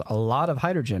fuel, and there's a lot of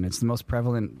hydrogen. It's the most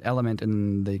prevalent element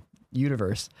in the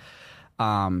universe. We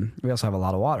also have a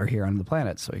lot of water here on the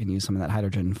planet, so you can use some of that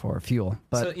hydrogen for fuel.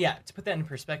 But So yeah, to put that in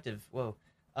perspective,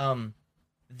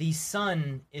 the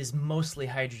sun is mostly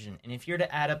hydrogen, and if you're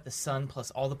to add up the sun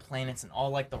plus all the planets and all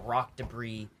like the rock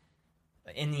debris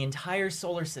in the entire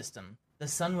solar system, the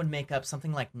sun would make up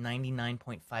something like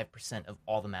 99.5% of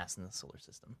all the mass in the solar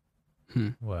system.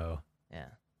 Whoa. Yeah.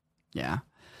 yeah,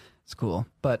 it's cool.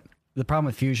 But the problem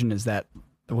with fusion is that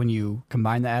when you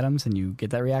combine the atoms and you get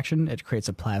that reaction, it creates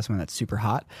a plasma that's super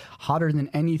hot, hotter than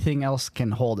anything else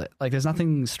can hold it. Like there's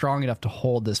nothing strong enough to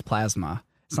hold this plasma.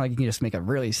 It's not like you can just make a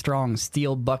really strong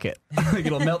steel bucket. Like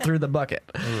it'll melt through the bucket.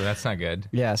 Ooh, that's not good.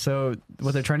 Yeah, so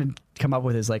what they're trying to come up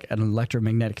with is like an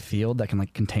electromagnetic field that can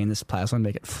like contain this plasma and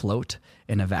make it float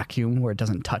in a vacuum where it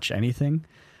doesn't touch anything.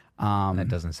 That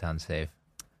doesn't sound safe.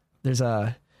 There's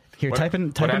a here type in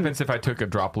What happens if I took a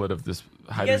droplet of this You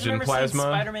guys hydrogen remember plasma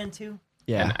seeing Spider-Man 2?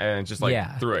 yeah, and just like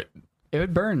Yeah. threw it? it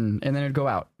would burn and then it'd go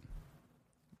out.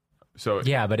 So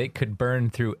Yeah, but it could burn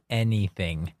through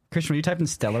anything. Christian, when you type in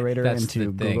Stellarator That's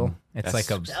into the thing. Google, It's That's-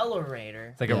 like a Accelerator.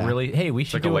 It's like Yeah. a really, hey, we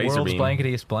should like a do a laser world's beam.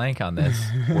 blanketiest blank on this.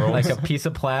 Like a piece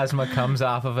of plasma comes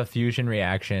off of a fusion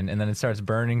reaction and then it starts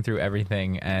burning through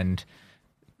everything and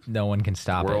no one can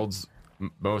stop world's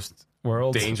most it.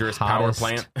 World's dangerous power hottest-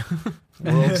 plant.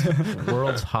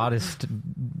 world's hottest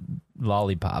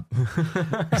lollipop.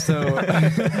 so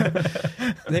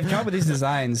they've come up with these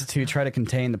designs to try to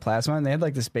contain the plasma, and they had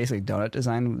like this basic donut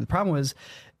design. The problem was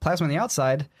plasma on the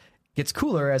outside gets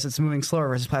cooler as it's moving slower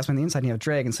versus plasma on the inside, and you have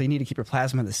drag, and so you need to keep your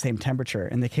plasma at the same temperature.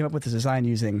 And they came up with this design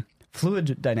using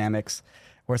fluid dynamics,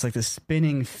 where it's like this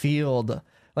spinning field.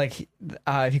 Like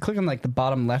if you click on like the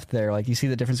bottom left there, like you see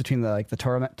the difference between the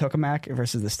tokamak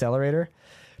versus the Stellarator.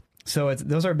 So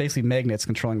those are basically magnets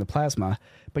controlling the plasma,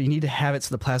 but you need to have it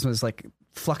so the plasma is like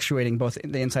fluctuating both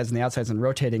the insides and the outsides and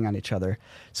rotating on each other.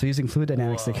 So using fluid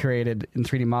dynamics, they created in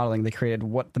 3D modeling, they created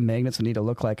what the magnets would need to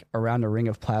look like around a ring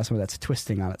of plasma that's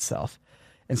twisting on itself.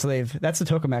 And so that's the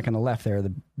tokamak on the left there,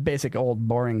 the basic old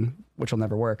boring, which will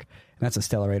never work. And that's a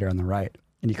stellarator on the right.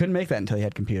 And you couldn't make that until you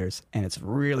had computers. And it's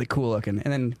really cool looking.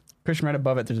 And then Christian, right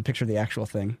above it, there's a picture of the actual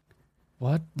thing.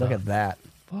 What? Look at that.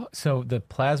 So the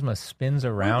plasma spins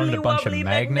around a bunch of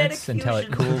magnets until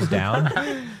it cools down?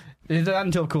 It's not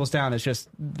until it cools down. It's just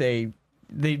they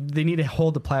need to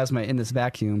hold the plasma in this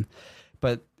vacuum,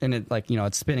 and it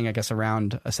it's spinning, I guess,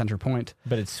 around a center point.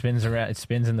 But it spins around. It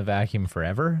spins in the vacuum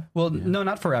forever. Well, no,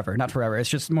 not forever. Not forever. It's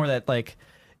just more that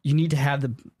you need to have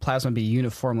the plasma be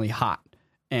uniformly hot,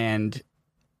 and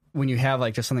when you have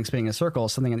just something spinning in a circle,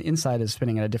 something on the inside is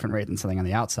spinning at a different rate than something on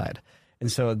the outside.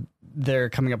 And so they're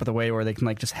coming up with a way where they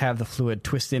can just have the fluid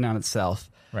twist in on itself.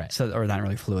 Right. So, or not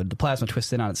really fluid, the plasma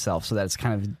twists in on itself so that it's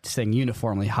kind of staying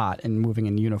uniformly hot and moving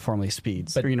in uniform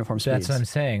speeds. That's what I'm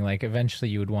saying. Eventually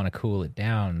you would want to cool it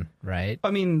down, right? I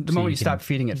mean, the moment you stop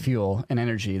feeding it fuel and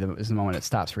energy is the moment it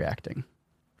stops reacting.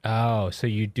 Oh, so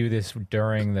you do this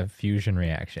during the fusion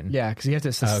reaction. Yeah, because you have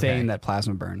to sustain that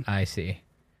plasma burn. I see.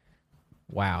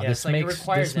 Wow, Yeah, this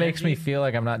makes me feel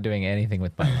like I'm not doing anything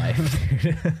with my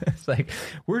life. It's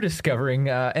we're discovering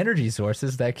energy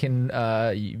sources that can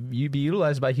be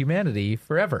utilized by humanity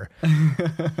forever.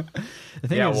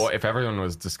 Well, if everyone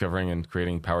was discovering and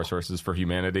creating power sources for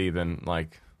humanity, then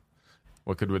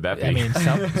what good would that be? I mean,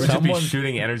 would you be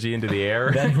shooting energy into the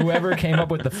air? Then whoever came up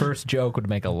with the first joke would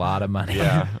make a lot of money.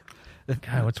 Yeah.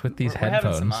 God, what's with these we're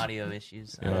headphones? Having some audio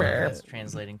issues. I don't know if that's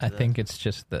translating to I think it's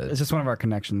just one of our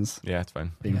connections. Yeah, it's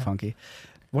fine. Being funky.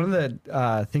 One of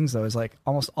the things, though, is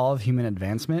almost all of human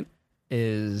advancement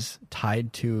is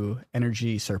tied to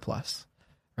energy surplus,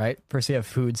 right? First, you have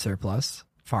food surplus,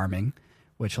 farming,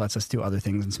 which lets us do other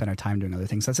things and spend our time doing other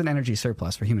things. That's an energy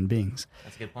surplus for human beings.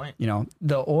 That's a good point.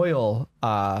 The oil,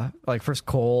 first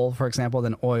coal, for example,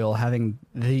 then oil, having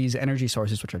these energy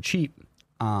sources, which are cheap,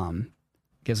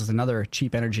 gives us another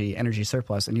cheap energy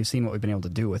surplus, and you've seen what we've been able to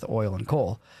do with oil and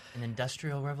coal. An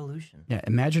industrial revolution. Yeah,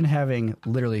 imagine having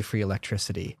literally free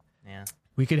electricity. Yeah.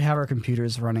 We could have our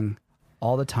computers running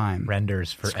all the time.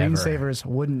 Renders forever. Screensavers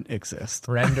wouldn't exist.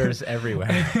 Renders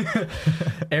everywhere.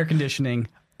 Air conditioning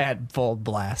at full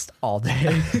blast all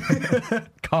day.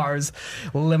 Cars,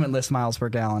 limitless miles per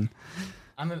gallon.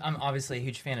 I'm obviously a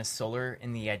huge fan of solar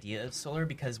and the idea of solar,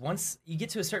 because once you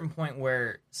get to a certain point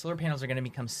where solar panels are going to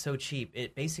become so cheap,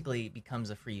 it basically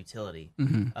becomes a free utility.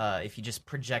 Mm-hmm. If you just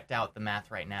project out the math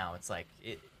right now, it's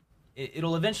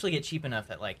it'll eventually get cheap enough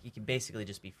that you can basically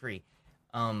just be free.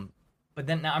 But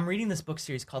then now I'm reading this book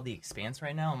series called The Expanse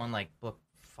right now. I'm on book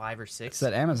 5 or 6. It's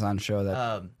that Amazon show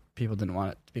that people didn't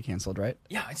want it to be canceled, right?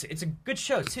 Yeah, it's a good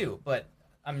show too, but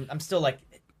I'm still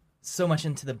so much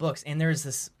into the books, and there's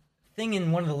this thing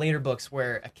in one of the later books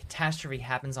where a catastrophe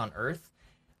happens on Earth,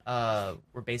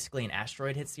 where basically an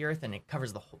asteroid hits the Earth and it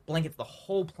covers blankets the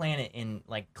whole planet in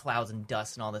clouds and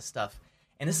dust and all this stuff.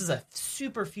 And this is a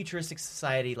super futuristic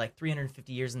society,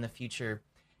 350 years in the future,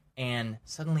 and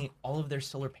suddenly all of their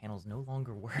solar panels no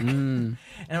longer work. And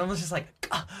I'm just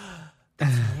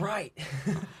that's right.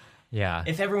 Yeah.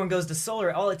 If everyone goes to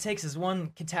solar, all it takes is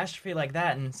one catastrophe like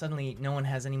that, and suddenly no one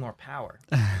has any more power.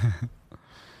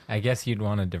 I guess you'd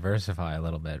want to diversify a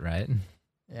little bit, right?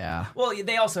 Yeah. Well,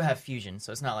 they also have fusion,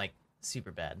 so it's not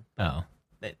super bad. Oh.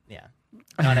 Yeah.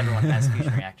 Not everyone has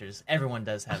fusion reactors. Everyone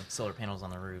does have solar panels on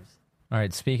their roofs. All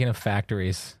right. Speaking of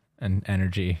factories and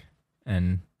energy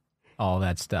and all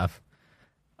that stuff,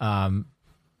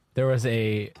 there was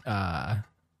a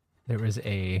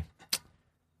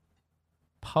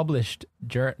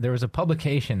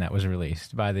publication that was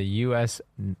released by the U.S.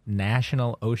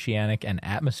 National Oceanic and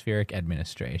Atmospheric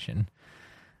Administration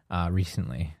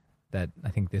recently, that I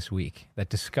think this week, that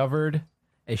discovered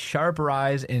a sharp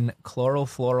rise in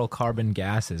chlorofluorocarbon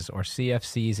gases, or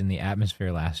CFCs, in the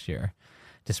atmosphere last year.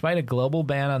 Despite a global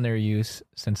ban on their use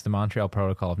since the Montreal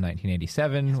Protocol of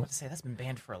 1987, I was about to say, that's been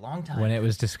banned for a long time. when it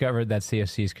was discovered that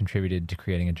CFCs contributed to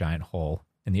creating a giant hole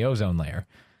in the ozone layer.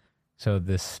 So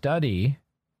the study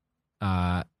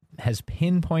has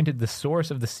pinpointed the source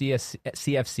of the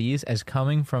CFCs as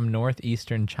coming from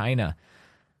northeastern China,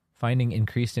 finding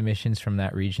increased emissions from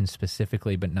that region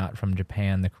specifically, but not from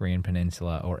Japan, the Korean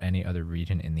Peninsula, or any other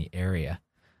region in the area,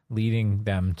 leading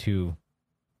them to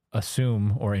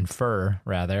assume, or infer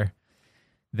rather,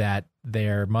 that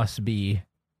there must be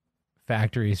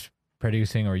factories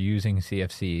producing or using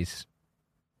CFCs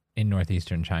in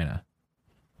northeastern China.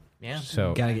 Yeah.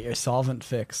 So Gotta get your solvent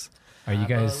fix. are you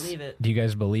guys? believe it. Do you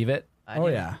guys believe it? I do.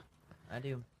 Yeah. I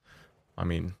do. I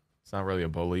mean, it's not really a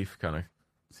belief kind of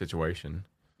situation.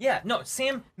 Yeah, no,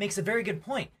 Sam makes a very good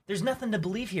point. There's nothing to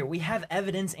believe here. We have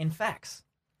evidence and facts.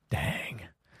 Dang.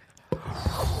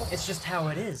 It's just how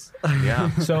it is.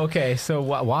 Yeah. So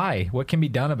why? What can be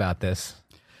done about this?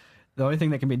 The only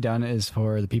thing that can be done is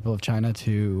for the people of China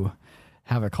to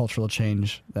have a cultural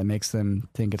change that makes them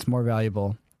think it's more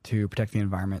valuable to protect the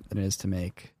environment than it is to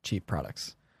make cheap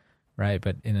products. Right,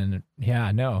 but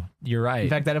you're right. In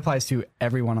fact, that applies to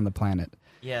everyone on the planet.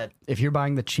 Yeah. If you're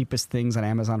buying the cheapest things on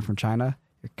Amazon from China,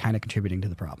 you're kind of contributing to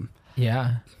the problem.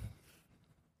 Yeah.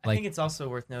 I think it's also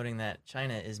worth noting that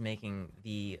China is making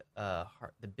the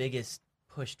biggest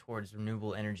push towards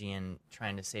renewable energy and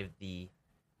trying to save the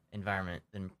environment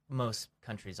than most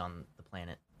countries on the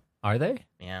planet. Are they?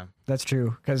 Yeah. That's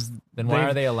true. Because then why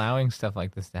are they allowing stuff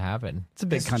like this to happen? It's a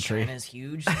big country. China's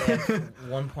huge. They have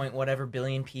 1 point whatever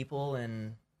billion people,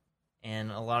 and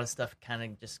a lot of stuff kind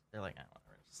of just they're like,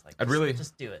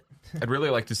 just do it. I'd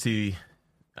really like to see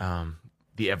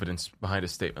the evidence behind a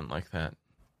statement like that,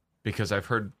 because I've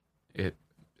heard it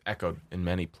echoed in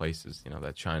many places.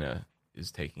 That China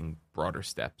is taking broader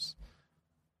steps.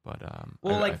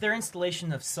 But their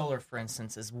installation of solar, for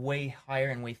instance, is way higher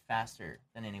and way faster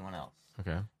than anyone else.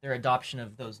 Okay. Their adoption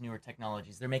of those newer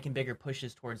technologies, they're making bigger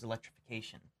pushes towards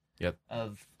electrification. Yep.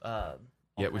 Of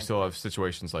yet we still have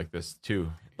situations like this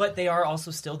too. But they are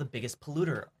also still the biggest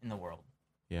polluter in the world.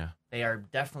 Yeah. They are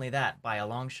definitely that by a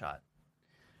long shot.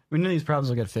 None of these problems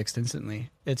will get fixed instantly.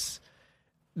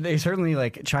 They certainly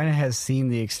China has seen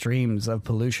the extremes of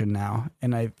pollution now,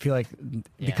 and I feel like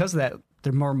because of that,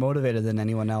 they're more motivated than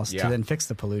anyone else to then fix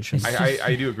the pollution.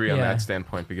 I do agree on that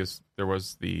standpoint, because there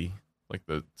was the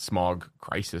smog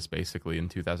crisis basically in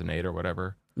 2008 or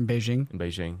whatever. In Beijing? In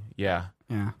Beijing, yeah.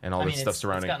 Yeah. And all this stuff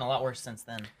surrounding it's gotten a lot worse since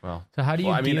then. Well, so how do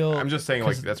you deal... I'm just saying,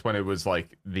 that's when it was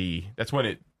that's when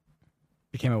it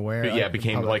became aware.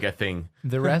 Became a thing.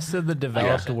 The rest of the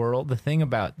developed world,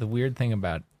 the weird thing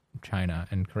about China,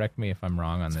 and correct me if I'm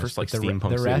wrong on this, first, but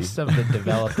steampunk the rest city. of the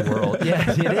developed world,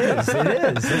 yes, it is.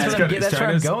 That's where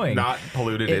I'm going. Not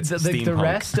polluted. It's the steampunk.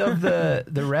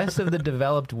 rest of the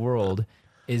developed world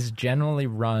is generally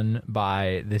run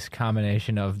by this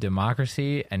combination of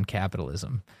democracy and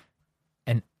capitalism.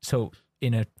 And so,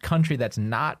 in a country that's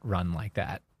not run like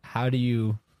that,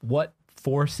 what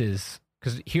forces?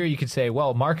 Because here you could say,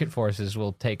 well, market forces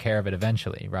will take care of it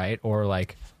eventually, right? Or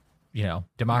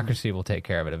democracy will take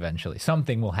care of it eventually.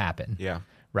 Something will happen. Yeah.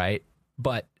 Right?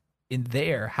 But in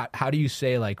there, how do you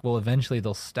say eventually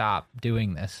they'll stop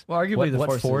doing this? Well, arguably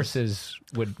what forces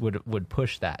would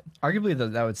push that? Arguably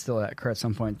that would still occur at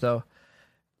some point, though.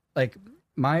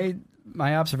 My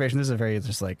observation, this is a very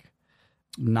just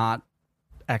not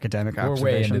academic observation.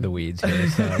 We're way into the weeds here,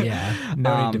 so yeah,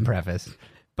 no need to preface.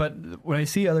 But when I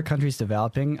see other countries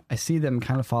developing, I see them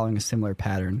kind of following a similar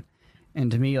pattern.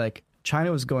 And to me,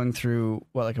 China was going through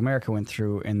what America went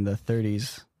through in the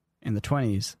 30s and the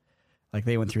 20s.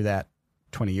 They went through that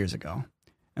 20 years ago.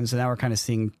 And so now we're kind of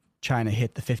seeing China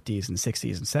hit the 50s and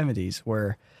 60s and 70s,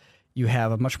 where you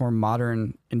have a much more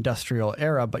modern industrial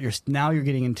era, but you're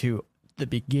getting into the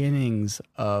beginnings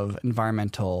of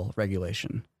environmental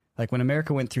regulation. When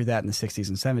America went through that in the 60s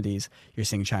and 70s, you're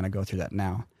seeing China go through that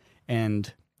now.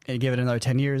 And give it another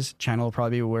 10 years, China will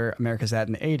probably be where America's at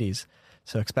in the 80s.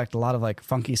 So expect a lot of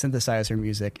funky synthesizer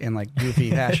music and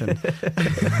goofy fashion.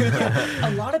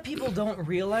 A lot of people don't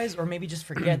realize, or maybe just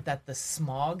forget, that the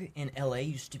smog in LA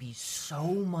used to be so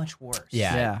much worse.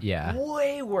 Yeah.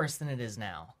 Way worse than it is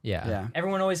now. Yeah.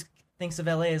 Everyone always thinks of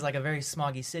LA as a very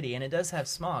smoggy city, and it does have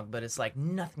smog, but it's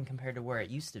nothing compared to where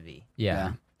it used to be.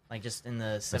 Yeah. Just in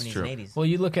the 70s and 80s. Well,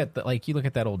 you look at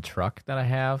that old truck that I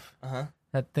have. Uh-huh.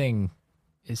 That thing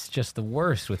is just the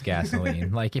worst with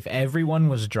gasoline. If everyone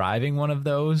was driving one of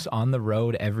those on the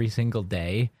road every single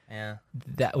day,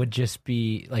 that would just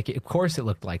be of course it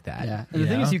looked like that. Yeah. And the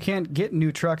thing is, you can't get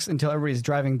new trucks until everybody's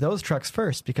driving those trucks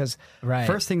first, because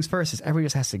first things first is everybody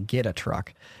just has to get a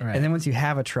truck. Right. And then once you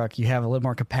have a truck, you have a little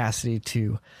more capacity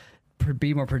to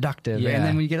be more productive. Yeah. And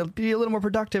then when you be a little more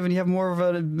productive and you have more of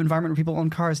an environment where people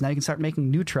own cars, now you can start making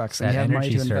new trucks. That and you have energy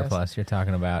money to invest. surplus you're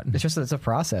talking about. It's a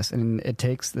process, and it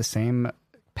takes the same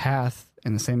path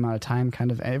and the same amount of time kind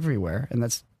of everywhere. And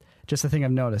that's just the thing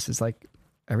I've noticed. It's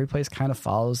every place kind of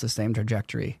follows the same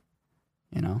trajectory,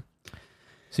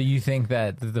 So you think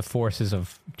that the forces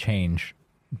of change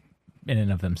in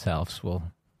and of themselves will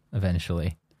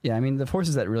eventually... Yeah, the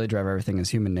forces that really drive everything is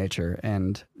human nature.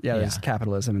 And there's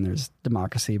capitalism and there's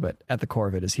democracy, but at the core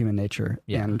of it is human nature.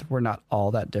 Yeah. And we're not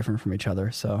all that different from each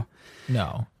other. So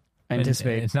no. I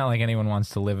anticipate... It's not like anyone wants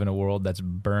to live in a world that's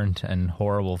burnt and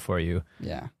horrible for you.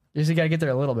 Yeah. You just got to get there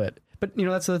a little bit. But,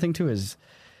 that's the other thing, too, is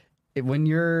when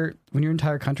your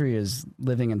entire country is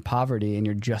living in poverty and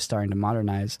you're just starting to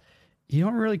modernize, you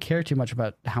don't really care too much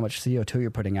about how much CO2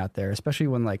 you're putting out there, especially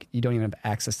when like you don't even have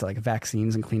access to like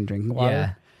vaccines and clean drinking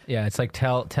water. Yeah, it's like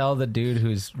tell the dude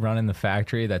who's running the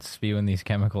factory that's spewing these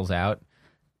chemicals out,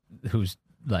 who's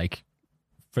like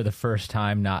for the first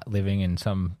time not living in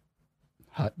some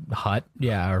hut,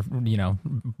 or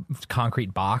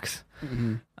concrete box,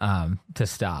 to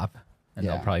stop, and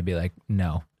they'll probably be like,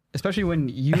 no. Especially when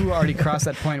you already crossed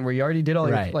that point where you already did all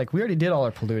your, like we already did all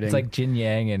our polluting. It's like Jin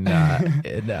Yang in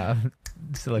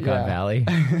Silicon Valley.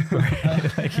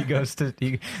 Like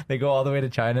they go all the way to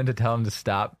China to tell him to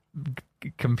stop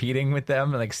competing with them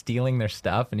and like stealing their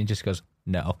stuff, and he just goes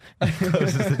no, and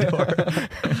closes the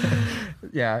door.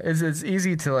 Yeah, it's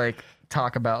easy to like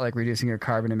talk about like reducing your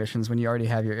carbon emissions when you already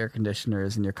have your air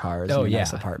conditioners in your cars in your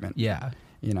nice apartment. Yeah.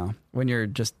 When you're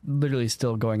just literally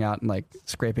still going out and like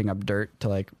scraping up dirt to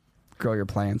like grow your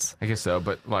plants. I guess so,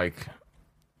 but like,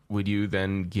 would you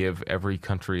then give every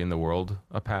country in the world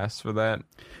a pass for that?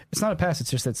 It's not a pass.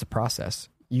 It's just it's a process.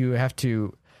 You have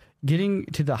to getting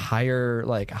to the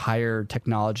higher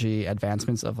technology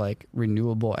advancements of like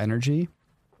renewable energy.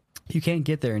 You can't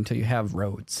get there until you have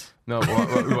roads. No,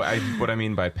 what I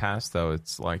mean by pass though,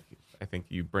 it's like I think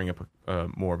you bring up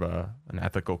more of an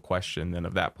ethical question than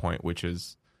of that point, which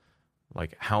is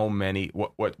like how many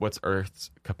what's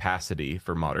Earth's capacity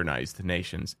for modernized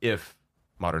nations if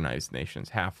modernized nations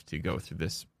have to go through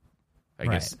this, I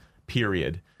guess,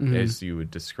 period as you would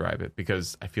describe it,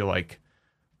 because I feel like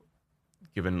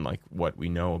given like what we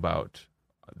know about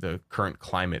the current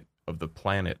climate of the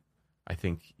planet, I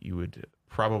think you would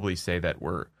probably say that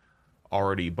we're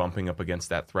already bumping up against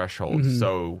that threshold.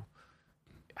 So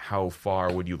how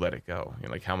far would you let it go?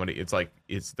 Like how many? It's like,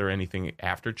 is there anything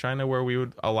after China where we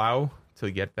would allow to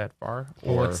get that far?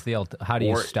 Or what's how do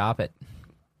you stop it?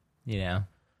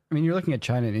 I mean, you're looking at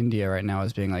China and India right now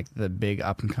as being like the big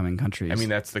up and coming countries. I mean,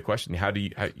 that's the question. How do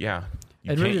you?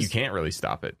 You can't really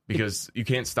stop it because you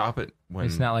can't stop it when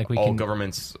it's not like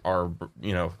governments are,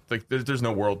 like there's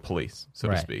no world police, so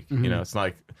to speak. It's not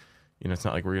like, it's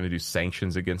not like we're going to do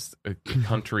sanctions against a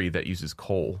country that uses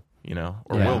coal. Or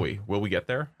will we? Will we get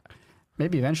there?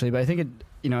 Maybe eventually, but I think it.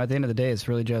 At the end of the day, it's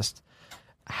really just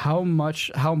how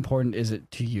important is it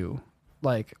to you?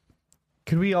 Like,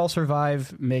 could we all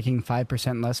survive making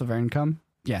 5% less of our income?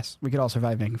 Yes, we could all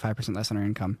survive making 5% less on our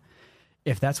income.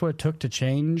 If that's what it took to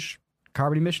change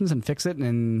carbon emissions and fix it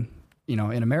in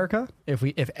America,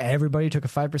 if everybody took a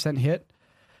 5% hit,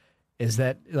 is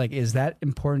that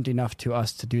important enough to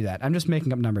us to do that? I'm just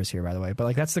making up numbers here, by the way, but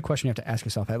like that's the question you have to ask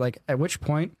yourself. At which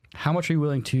point, how much are you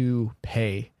willing to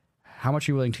pay? How much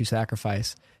are you willing to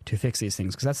sacrifice to fix these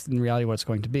things? Because that's in reality what it's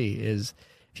going to be. Is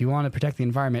if you want to protect the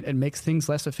environment, it makes things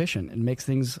less efficient. It makes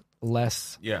things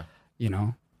less. Yeah.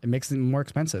 It makes them more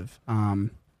expensive.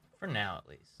 For now, at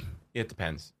least. It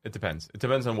depends. It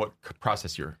depends on what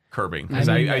process you're curbing. Because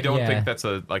I don't think that's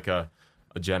a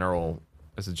general.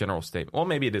 As a general statement. Well,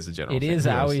 maybe it is a general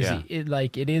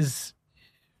statement. It is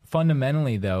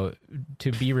fundamentally, though,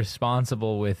 to be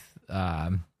responsible with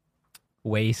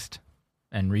waste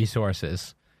and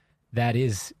resources, that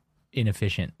is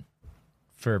inefficient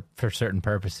for certain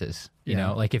purposes. You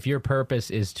know, like if your purpose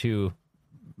is to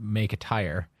make a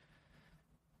tire,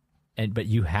 but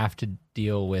you have to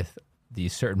deal with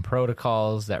these certain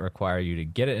protocols that require you to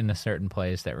get it in a certain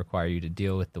place, that require you to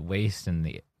deal with the waste and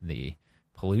the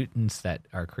pollutants that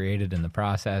are created in the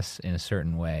process in a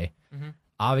certain way.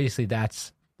 Obviously,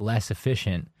 that's less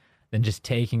efficient than just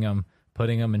taking them,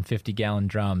 putting them in 50-gallon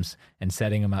drums, and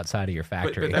setting them outside of your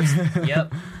factory.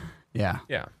 Yep. Yeah.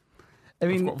 I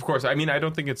mean, of course. I mean, I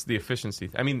don't think it's the efficiency.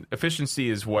 I mean, efficiency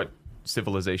is what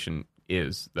civilization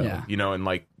is, though. And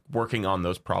like working on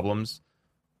those problems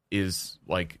is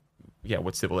like,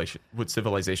 what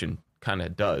civilization kind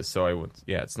of does. So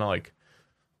it's not like.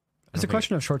 It's a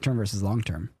question of short term versus long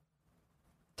term.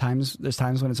 There's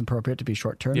times when it's appropriate to be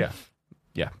short term.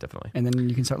 Yeah, definitely. And then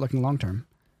you can start looking long term.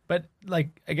 But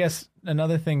like, I guess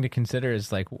another thing to consider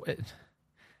is like,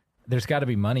 there's got to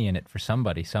be money in it for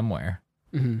somebody somewhere.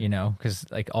 Because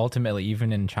like ultimately,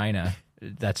 even in China,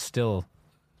 that's still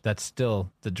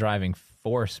the driving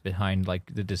force behind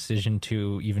like the decision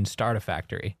to even start a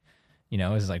factory.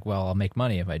 Is like, well, I'll make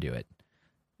money if I do it.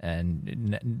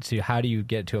 And so how do you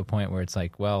get to a point where it's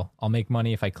like, well, I'll make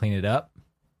money if I clean it up,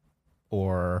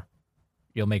 or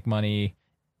you'll make money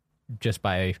just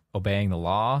by obeying the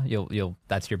law?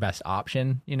 That's your best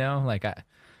option, Like I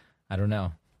don't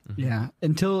know. Yeah,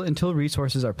 until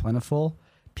resources are plentiful,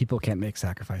 people can't make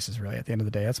sacrifices. Really, at the end of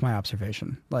the day, that's my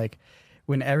observation. Like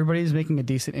when everybody's making a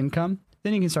decent income,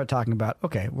 then you can start talking about,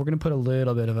 okay, we're going to put we're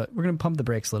going to pump the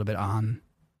brakes a little bit on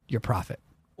your profit.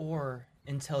 Or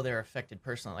until they're affected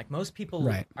personally. Like most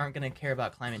people aren't going to care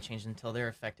about climate change until they're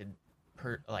affected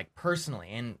personally.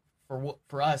 And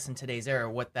for us in today's era,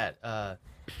 what that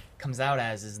comes out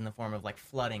as is in the form of like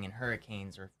flooding and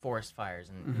hurricanes or forest fires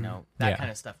and you know that kind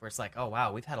of stuff, where it's like, oh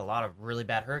wow, we've had a lot of really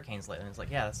bad hurricanes lately. And it's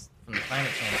like, yeah, that's from the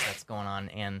climate change that's going on,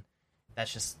 and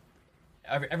that's just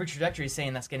every trajectory is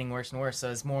saying that's getting worse and worse. So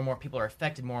as more and more people are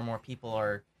affected, more and more people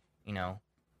are, you know,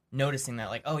 noticing that,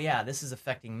 like, oh yeah, this is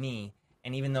affecting me.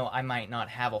 And even though I might not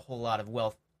have a whole lot of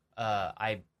wealth,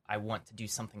 I want to do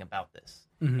something about this.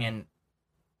 And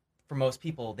for most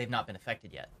people, they've not been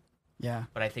affected yet. Yeah.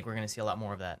 But I think we're going to see a lot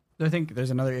more of that. I think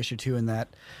there's another issue too in that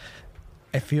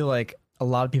I feel like a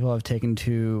lot of people have taken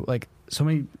to, like, so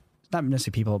many, not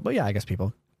necessarily people, but yeah, I guess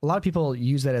people. A lot of people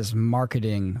use that as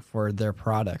marketing for their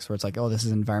products, where it's like, oh, this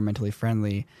is environmentally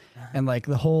friendly. And like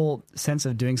the whole sense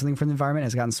of doing something for the environment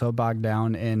has gotten so bogged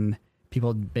down in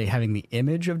people having the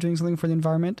image of doing something for the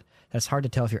environment that it's hard to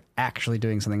tell if you're actually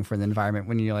doing something for the environment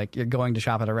when you're going to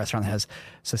shop at a restaurant that has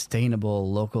sustainable,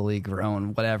 locally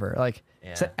grown, whatever. Like,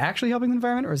 is that actually helping the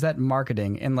environment, or is that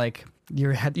marketing? And like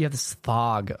you have this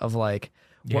fog of like,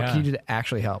 what can you do to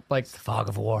actually help? Like the fog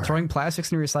of war. Throwing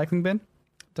plastics in your recycling bin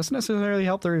doesn't necessarily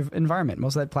help the environment.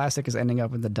 Most of that plastic is ending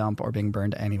up in the dump or being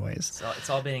burned anyways. So it's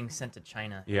all being sent to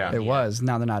China. Yeah. It was.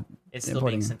 Now they're not. It's still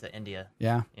being sent to India.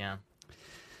 Yeah. Yeah.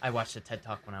 I watched a TED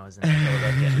Talk when I was in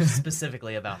Philadelphia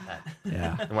specifically about that.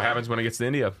 Yeah. And what happens when it gets to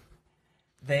India?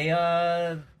 They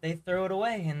throw it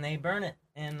away and they burn it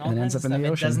and all And it ends kinds of up in stuff. the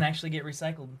It ocean. doesn't actually get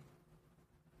recycled.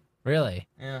 Really?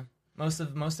 Yeah. Most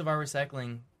of our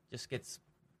recycling just gets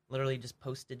literally just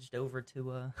postaged over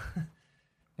to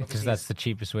Because that's the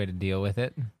cheapest way to deal with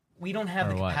it. We don't have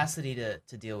Or the what? capacity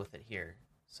to deal with it here,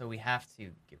 so we have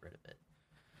to get rid of it.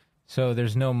 So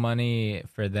there's no money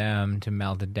for them to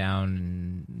melt it down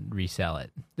and resell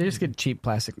it. They just get cheap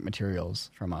plastic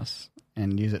materials from us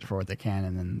and use it for what they can,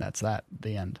 and then that's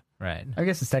the end. Right. I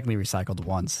guess it's technically recycled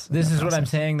once. This in is the what I'm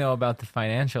process. saying, though, about the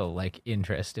financial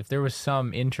interest. If there was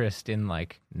some interest in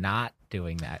not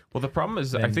doing that, Well, the problem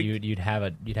is, then I think you'd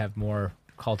have more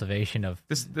cultivation of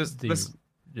this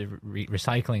the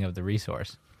recycling of the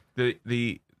resource.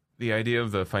 the idea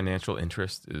of the financial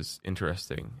interest is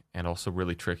interesting and also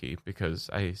really tricky, because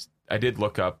I did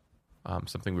look up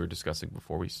something we were discussing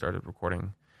before we started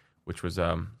recording, which was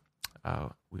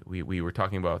we were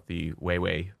talking about the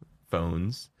Huawei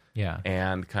phones. Yeah.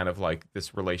 And kind of like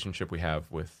this relationship we have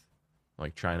with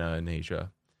like China and Asia.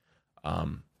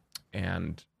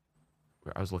 And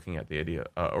I was looking at the idea,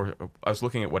 or I was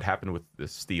looking at what happened with the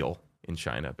steel in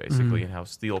China, basically, and how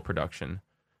steel production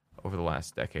over the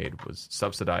last decade was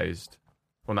subsidized.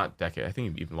 Well, not decade, I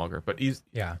think even longer, but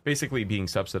basically being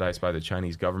subsidized by the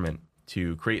Chinese government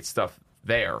to create stuff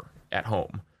there at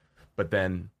home. But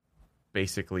then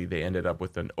basically they ended up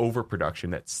with an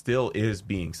overproduction that still is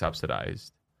being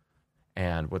subsidized.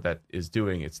 And what that is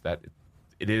doing is that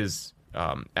it is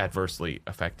adversely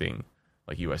affecting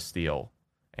like U.S. Steel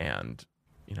and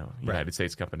United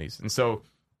States companies. And so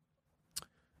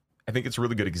I think it's a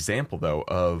really good example, though,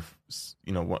 of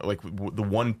like the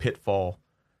one pitfall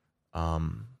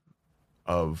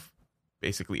of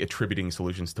basically attributing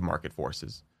solutions to market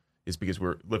forces is because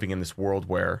we're living in this world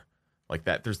where like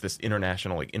that there's this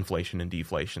international like inflation and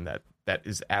deflation that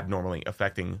is abnormally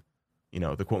affecting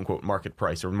the quote unquote market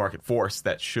price or market force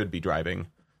that should be driving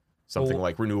something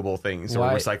like renewable things or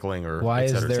recycling or why et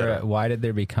cetera, is there et cetera. why did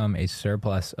there become a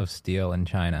surplus of steel in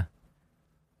China?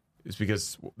 It's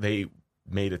because they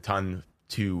made a ton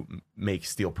to make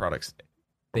steel products.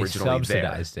 They Originally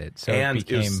subsidized there. it, so and it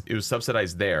became it was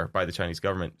subsidized there by the Chinese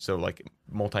government. So like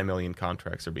multi-million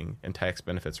contracts are being and tax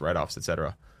benefits, write-offs,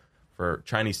 etc. for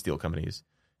Chinese steel companies,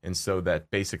 and so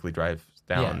that basically drives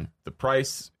down the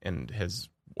price and has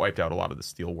wiped out a lot of the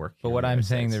steel work. But what I'm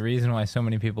saying, the reason why so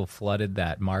many people flooded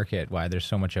that market, why there's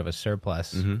so much of a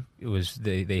surplus, it was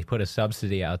they put a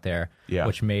subsidy out there,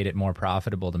 which made it more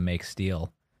profitable to make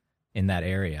steel in that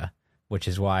area, which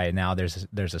is why now there's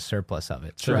a surplus of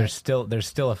it. So there's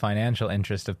still a financial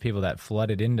interest of people that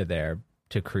flooded into there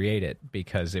to create it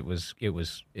because it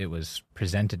was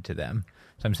presented to them.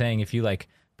 So I'm saying if you like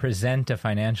present a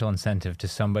financial incentive to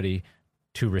somebody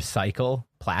to recycle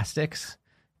plastics,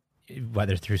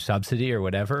 whether through subsidy or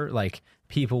whatever, like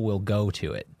people will go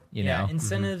to it, you know?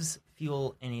 Incentives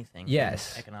fuel anything.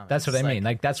 Yes, economics. that's what I mean.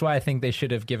 Like that's why I think they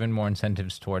should have given more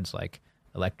incentives towards like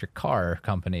electric car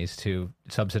companies to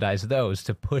subsidize those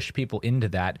to push people into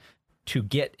that to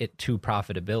get it to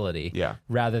profitability,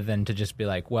 rather than to just be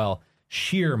like, well,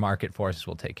 sheer market forces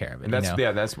will take care of it. And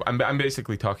that's I'm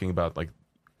basically talking about like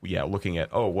looking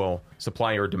at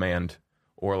supply or demand,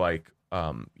 or like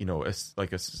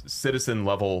a citizen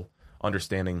level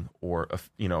understanding, or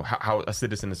how a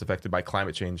citizen is affected by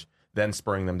climate change, then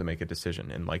spurring them to make a decision.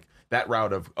 And like that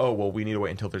route of we need to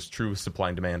wait until there's true supply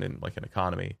and demand in like an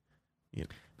economy.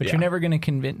 But you're never going to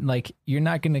convince, like, you're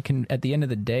not going to, at the end of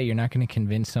the day, you're not going to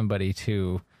convince somebody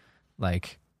to,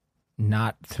 like,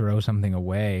 not throw something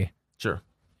away. Sure.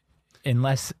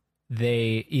 Unless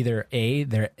they either,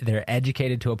 they're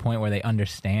educated to a point where they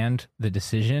understand the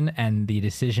decision, and the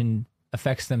decision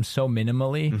affects them so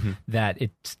minimally that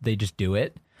they just do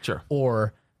it. Sure.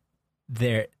 Or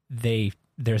there's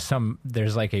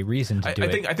like a reason to do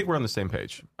it. I think we're on the same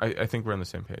page. I think we're on the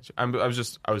same page. I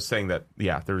was saying that,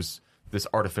 there's this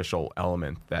artificial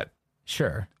element that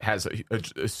has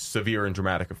a severe and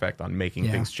dramatic effect on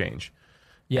making things change.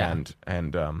 Yeah,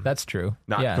 and that's true.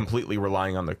 Not completely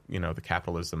relying on the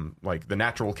capitalism, like the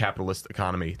natural capitalist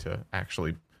economy, to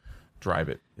actually drive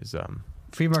it. Is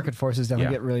free market forces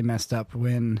definitely get really messed up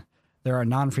when there are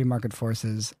non-free market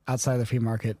forces outside of the free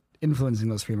market influencing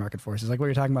those free market forces, like what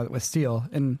you're talking about with steel.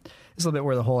 And it's a little bit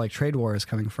where the whole like trade war is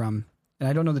coming from. And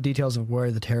I don't know the details of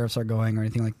where the tariffs are going or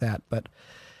anything like that, but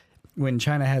when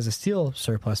China has a steel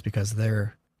surplus because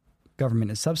their government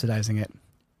is subsidizing it,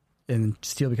 and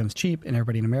steel becomes cheap and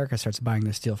everybody in America starts buying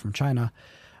their steel from China,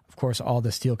 of course, all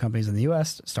the steel companies in the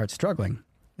U.S. start struggling.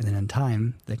 And then in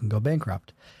time, they can go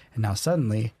bankrupt. And now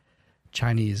suddenly,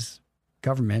 Chinese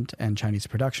government and Chinese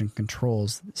production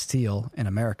controls steel in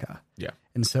America. Yeah.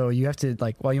 And so you have to,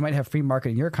 like, while you might have free market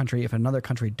in your country, if another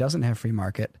country doesn't have free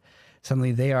market,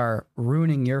 suddenly they are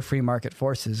ruining your free market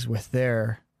forces with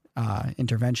their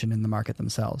intervention in the market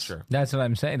themselves. Sure. That's what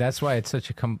I'm saying. That's why it's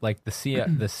such a like the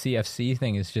CFC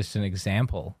thing is just an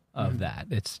example of that.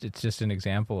 It's just an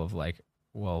example of like,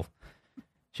 well,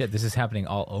 shit, this is happening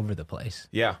all over the place.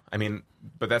 Yeah, I mean,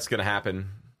 but that's going to happen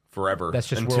forever. That's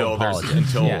just until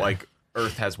until like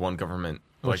Earth has one government,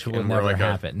 which like, will and never we're like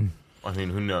happen. I mean,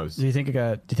 who knows? Do you think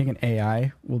an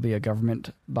AI will be a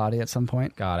government body at some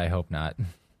point? God, I hope not.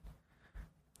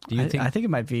 Do you think? I think it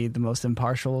might be the most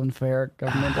impartial and fair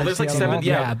government. Well, there's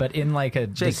like but in like a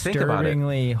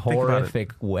disturbingly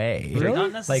horrific way. Really?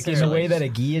 Like in the way that a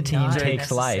guillotine takes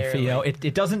life. You know,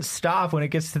 it doesn't stop when it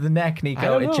gets to the neck,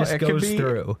 Nico. It just goes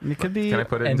through. It could be. Can I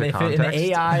put it And into if context? an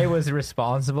AI was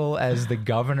responsible as the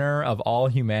governor of all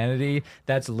humanity,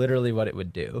 that's literally what it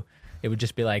would do. It would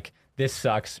just be like, this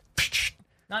sucks.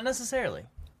 Not necessarily.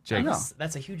 Jake.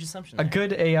 That's a huge assumption. A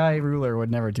good AI ruler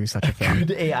would never do such a thing.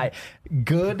 Good AI.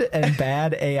 Good and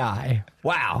bad AI.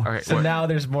 Wow. All right, so now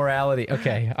there's morality.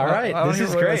 Okay. All right. I This is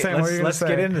hear what you're great. saying. What are you Let's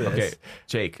gonna get say? into this. Okay,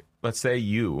 Jake, let's say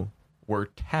you were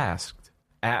tasked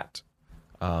at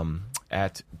I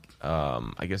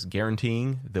guess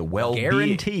guaranteeing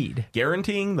the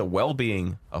guaranteeing the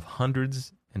well-being of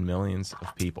hundreds and millions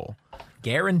of people.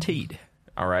 Guaranteed.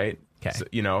 All right? Okay. So,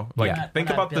 think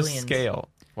about the scale.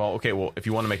 Well, okay, if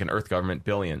you want to make an Earth government,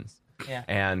 billions. Yeah.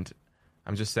 And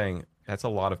I'm just saying that's a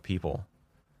lot of people.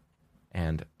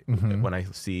 And when I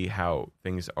see how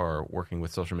things are working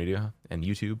with social media and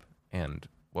YouTube and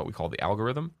what we call the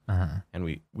algorithm, and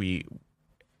we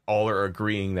all are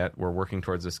agreeing that we're working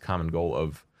towards this common goal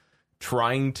of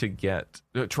trying to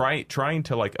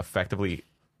like effectively,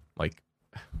 like,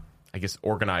 I guess,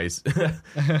 organize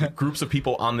groups of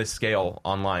people on this scale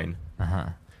online.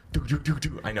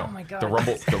 I know. Oh my God. The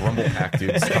Rumble Pack,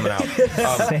 dude, is coming out.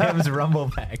 Sam's Rumble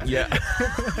Pack. Yeah.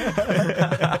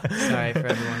 Sorry for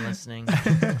everyone listening.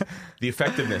 The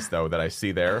effectiveness, though, that I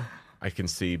see there, I can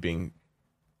see being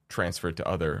transferred to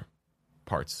other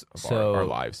parts of our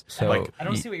lives. So like, I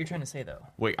don't see what you're trying to say, though.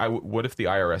 wait, what if the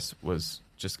IRS was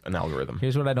just an algorithm?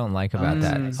 Here's what I don't like about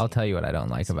that. I'll tell you what I don't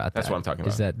like about that. That's what I'm talking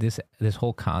about. Is that this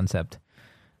whole concept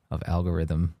of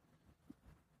algorithm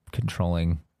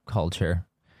controlling culture,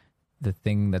 the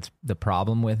thing that's the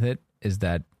problem with it is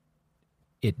that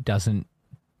it doesn't.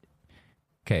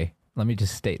 Okay, let me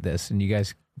just state this, and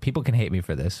people can hate me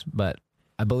for this, but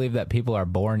I believe that people are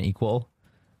born equal,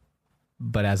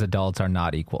 but as adults are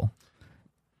not equal.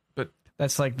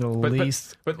 That's like the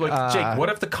least. But Jake, what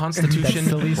if the Constitution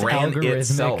ran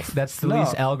itself? That's the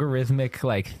least algorithmic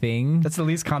like thing. That's the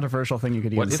least controversial thing you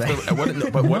could even say.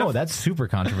 That's super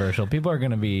controversial. People are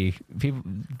going to be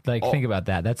think about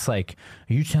that. That's like,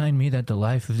 are you telling me that the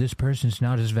life of this person is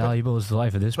not as valuable as the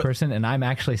life of this person? And I'm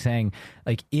actually saying,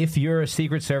 like, if you're a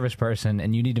Secret Service person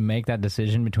and you need to make that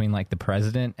decision between like the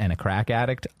president and a crack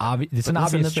addict, it's an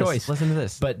obvious choice. Listen to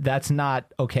this. But that's not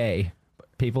okay.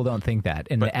 People don't think that,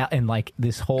 and like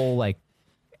this whole like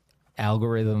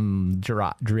algorithm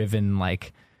driven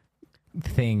like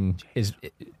thing is,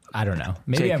 I don't know.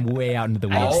 Maybe Jake, I'm way out into the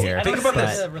weeds here. I Think don't about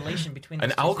see this. the relation between An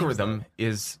those two algorithm things,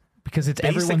 is because it's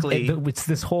basically- everyone. It's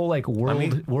this whole like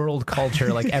world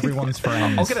culture. Like everyone's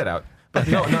friends. I'll get it out. But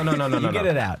no. You get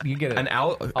it out. You get it. An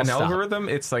stop. algorithm,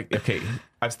 it's like, okay,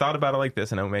 I've thought about it like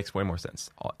this, and it makes way more sense.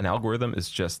 An algorithm is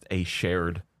just a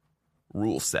shared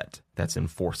rule set that's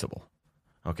enforceable.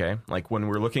 Okay? Like when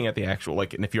we're looking at the actual,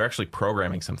 like, and if you're actually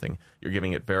programming something, you're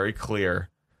giving it very clear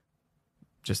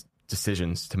just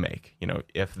decisions to make,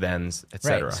 if thens,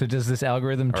 etc. Right. So does this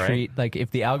algorithm All right. treat like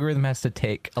if the algorithm has to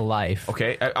take a life?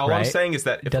 Okay, all I'm right? saying is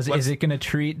that Is it going to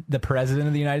treat the president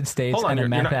of the United States Hold on, and a you're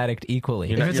meth not- addict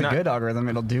equally? If it's you're a not- good algorithm,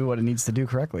 it'll do what it needs to do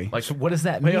correctly. like, So what does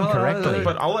that mean hold on, correctly?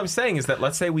 but all I'm saying is that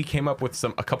let's say we came up with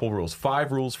a couple rules,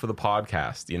 5 rules for the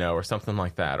podcast, or something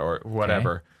like that, or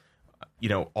whatever.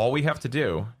 All we have to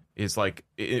do is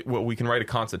well, we can write a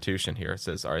constitution here. It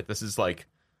says, all right, this is like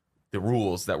the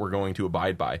rules that we're going to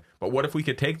abide by. But what if we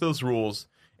could take those rules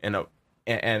and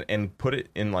put it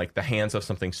in like the hands of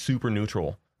something super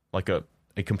neutral, like a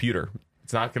computer?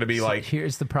 It's not going to be like.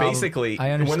 Here's the problem. Basically,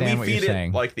 I understand when we what feed you're saying.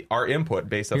 it like our input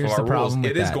based off Here's of our the rules, problem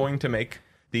with it is that. going to make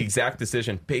the exact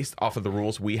decision based off of the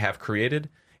rules we have created,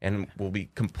 and will be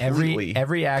completely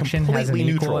Every action has an completely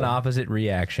equal neutral. and opposite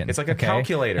reaction. It's like a okay?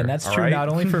 calculator, and that's all true right? not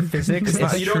only for physics. It's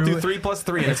not, it's you don't true- do 3 +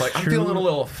 3, and it's like, I'm true- feeling a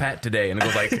little fat today, and it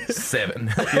goes like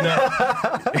 7.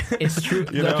 It's true.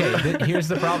 Okay, here's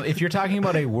the problem. If you're talking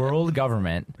about a world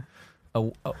government,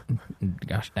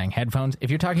 gosh dang headphones. If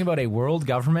you're talking about a world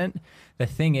government, the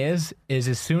thing is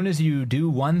as soon as you do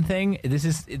one thing,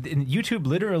 YouTube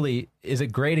literally is a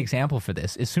great example for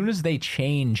this. As soon as they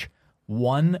change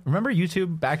remember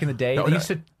YouTube back in the day?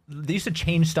 They used to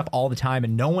change stuff all the time,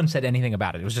 and no one said anything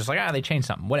about it. It was just like, they changed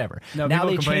something, whatever. No, now people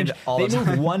they complained change. all They the move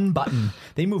time. one button.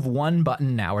 They move one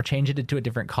button now, or change it to a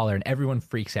different color, and everyone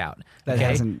freaks out.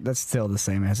 That's still the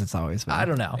same as it's always been. I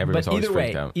don't know. Everyone's but always either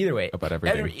freaked way, out either way, about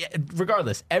everything.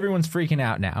 regardless, everyone's freaking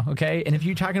out now. Okay, and if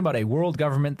you're talking about a world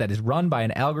government that is run by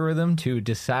an algorithm to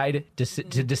decide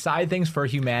things for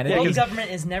humanity, World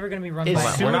government is never going to be run by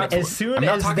as soon I'm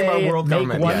not as talking they about world make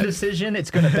government one yet. decision,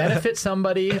 it's going to benefit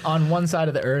somebody on one side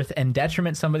of the earth and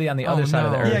detriment somebody on the other side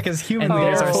of the no. earth. Yeah, because human And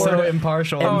beings are therefore- so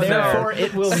impartial. and no. therefore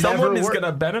it will Someone never is work. going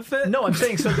to benefit? No, I'm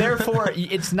saying so. Therefore,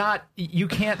 it's not. You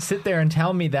can't sit there and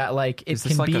tell me that like it Is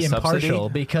this can like be a subsidy? impartial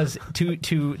because to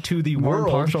the More world,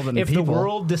 impartial than if the people.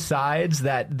 world decides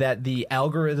that the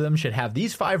algorithm should have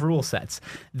these 5 rule sets,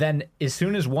 then as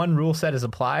soon as one rule set is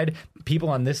applied, people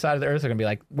on this side of the earth are going to be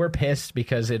like, we're pissed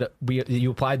because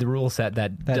you applied the rule set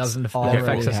that doesn't already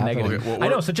affect us happening. negatively. Okay, well, I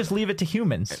know, so just leave it to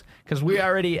humans because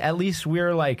at least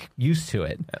we're like used to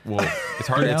it. Well, it's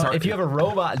hard. You know, It's hard. if you have a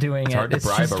robot doing It's it, hard to it's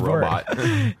bribe just a work. robot.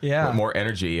 Yeah. With more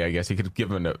energy, I guess. You could give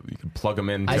them you could plug them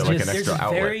into I like just- an There's extra a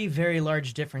outlet. very, very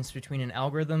large difference between an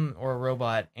algorithm or a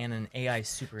robot and an AI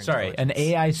superintelligence. Sorry, an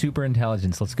AI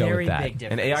superintelligence. Let's go very with that. big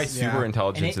difference. An AI super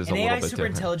intelligence is a an little AI bit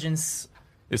different. superintelligence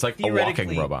It's like a walking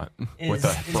theoretically robot with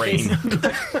is a brain.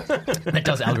 That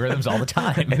does algorithms all the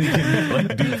time.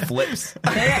 Like, do flips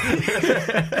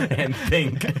and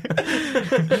think.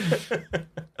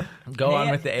 Go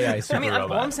on with the AI super I mean,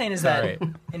 robot. all I'm saying is Sorry. that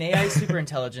an AI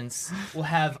superintelligence will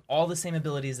have all the same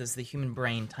abilities as the human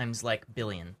brain times like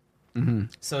billion. Mm-hmm.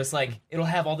 So it's like it'll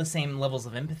have all the same levels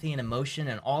of empathy and emotion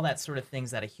and all that sort of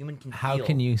things that a human can How feel.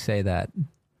 can you say that?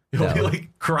 He'll be No. like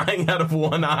crying out of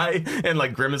one eye and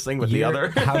like grimacing with the You're- other.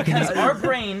 How can Because you? our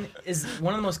brain is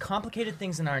one of the most complicated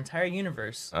things in our entire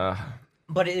universe,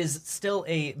 but it is still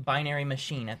a binary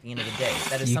machine at the end of the day.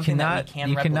 That is You something cannot. that we can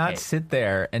You replicate. cannot sit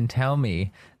there and tell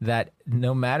me that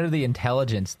no matter the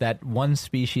intelligence that one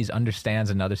species understands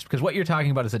another. Because what you're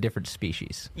talking about is a different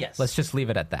species. Yes. Let's just leave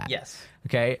it at that. Yes.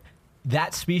 Okay.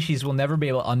 That species will never be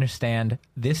able to understand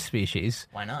this species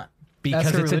Why not? because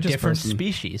Ask a it's a religious different person.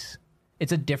 species.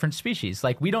 It's a different species.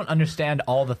 Like, we don't understand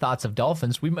all the thoughts of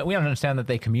dolphins. We don't understand that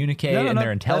they communicate and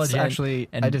they're intelligent. That's actually,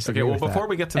 and, I disagree Okay, well, with before that.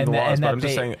 we get to the laws, but I'm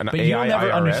just saying an but AI you'll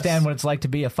never IRS, understand what it's like to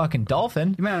be a fucking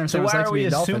dolphin. You might understand so what it's why like are to be we a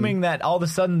dolphin. assuming that all of a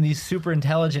sudden these super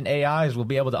intelligent AIs will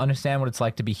be able to understand what it's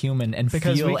like to be human and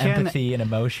Because feel we can- empathy and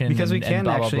emotion because and, we can and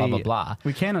blah, actually, blah, blah, blah, blah.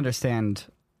 we can understand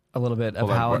a little bit of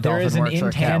Hold on, how a what- There dolphin is an works or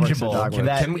a cat works or a intangible dog works.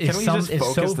 that Can we is just is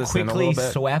focus so this in a quickly little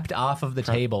bit? swept off of the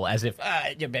table as if,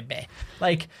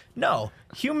 like, no,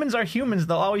 humans are humans.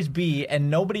 They'll always be, and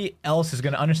nobody else is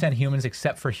going to understand humans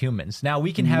except for humans. Now,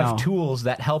 we can have No. tools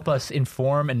that help us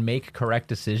inform and make correct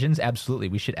decisions. Absolutely.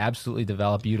 We should absolutely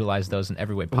utilize those in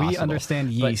every way possible. We understand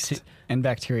But yeast and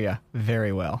bacteria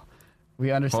very well. We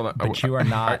understand. Hold on. But you are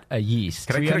not a yeast.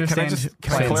 Can I, We can I understand just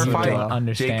plants clarify? you don't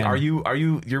understand.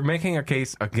 Jake, you're making a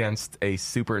case against a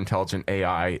super intelligent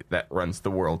AI that runs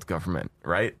the world government,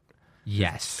 right?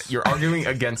 Yes. You're arguing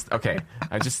against. Okay,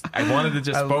 I wanted to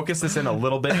just focus this in a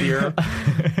little bit here.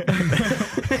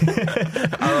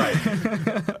 All right.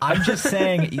 I'm just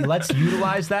saying, let's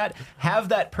utilize that. Have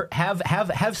that.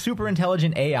 Have super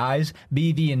intelligent AIs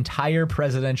be the entire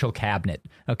presidential cabinet.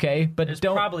 Okay, but There's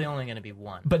don't probably only going to be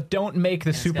one. But don't make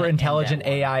the super intelligent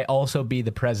AI also be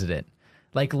the president.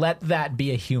 Like, let that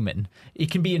be a human.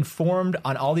 It can be informed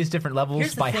on all these different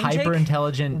levels by hyper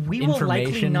intelligent we information. will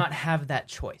likely not have that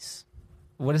choice.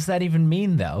 What does that even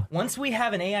mean, though? Once we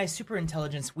have an AI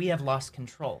superintelligence, we have lost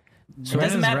control. So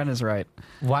Ren is right.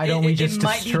 Why don't we just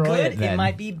destroy it? Might be good. It then? It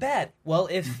might be bad. Well,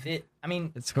 if it, I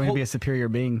mean, it's going to be a superior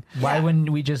being. Why wouldn't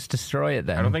we just destroy it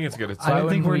then? I don't think it's good. I don't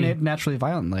think we're naturally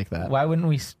violent like that. Why wouldn't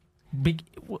we?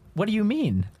 What do you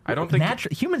mean? I don't think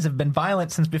humans have been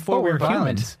violent since before we were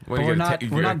humans. But we're not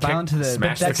violent to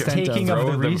the that's taking of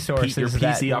the resources. Your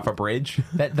PC off a bridge.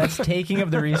 That's taking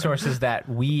of the resources that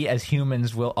we as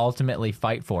humans will ultimately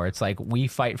fight for. It's like we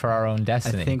fight for our own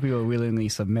destiny. I think we will willingly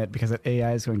submit because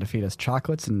AI is going to feed us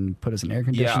chocolates and put us in air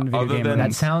conditioned video game.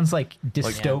 That sounds like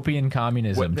dystopian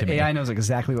communism to me. AI knows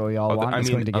exactly what we all want. It's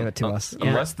going to give it to us.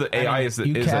 Unless the AI is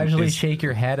you casually shake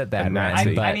your head at that.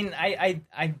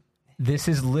 I this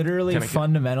is literally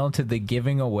fundamental to the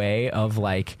giving away of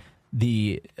like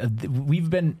we've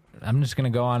been. I'm just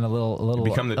going to go on a little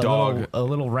become the dog, a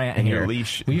little rant in here. Your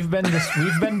leash. We've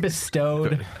been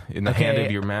bestowed in the hand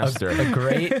of your master a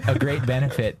great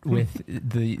benefit with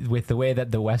the way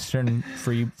that the Western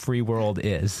free world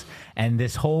is, and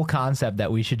this whole concept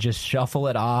that we should just shuffle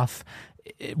it off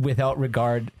without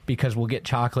regard because we'll get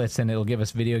chocolates and it'll give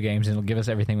us video games and it'll give us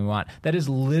everything we want. That is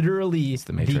literally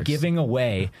the giving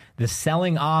away, the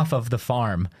selling off of the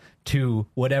farm to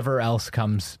whatever else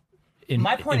comes in.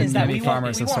 My point is that we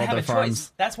won't have a farms.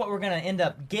 choice. That's what we're going to end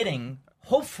up getting.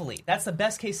 Hopefully, that's the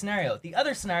best case scenario. The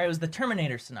other scenario is the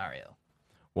Terminator scenario.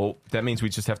 Well, that means we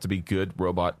just have to be good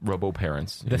robo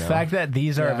parents. The fact that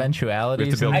these are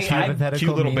eventualities in this hypothetical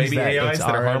cute little means baby that AIs it's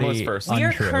that are harmless already first. We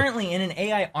are currently in an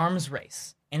AI arms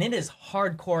race, and it is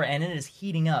hardcore, and it is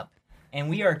heating up. And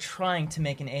we are trying to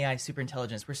make an AI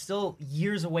superintelligence. We're still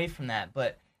years away from that,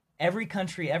 but every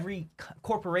country, every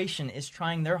corporation is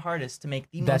trying their hardest to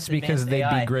make the most advanced AI. That's because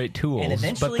they'd be great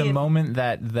tools. But the moment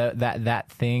that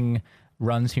that thing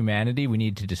runs humanity, we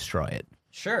need to destroy it.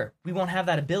 Sure. We won't have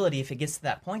that ability if it gets to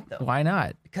that point, though. Why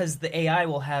not? Because the AI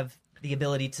will have the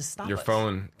ability to stop your us.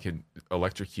 phone could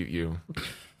electrocute you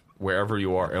wherever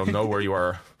you are. It'll know where you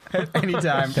are.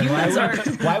 Anytime.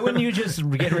 Why wouldn't you just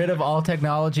get rid of all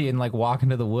technology and like walk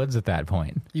into the woods at that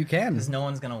point? You can. Because no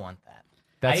one's going to want that.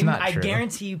 That's not true. I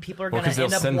guarantee you people are going to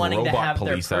end up wanting to have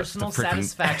their personal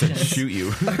satisfaction shoot you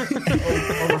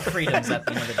over freedoms at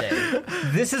the end of the day.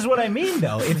 This is what I mean,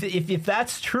 though. If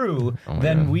that's true,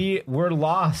 then we're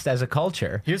lost as a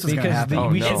culture. Here's what's going to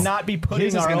happen. We should not be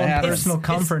putting our own personal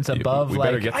comforts above. We like,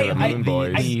 better get to the moon,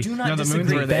 boys. I do not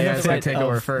disagree. The AI is going to take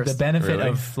over first. The benefit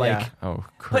of like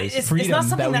crazy. But it's not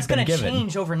something that's going to given.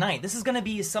 change overnight. This is going to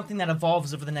be something that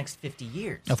evolves over the next 50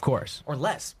 years. Of course. Or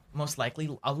less. Most likely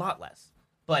a lot less.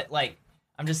 But, like,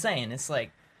 I'm just saying, it's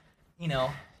like, you know.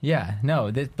 Yeah,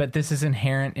 no, but this is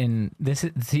inherent in this.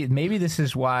 Maybe this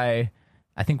is why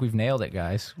I think we've nailed it,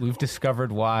 guys. We've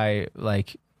discovered why,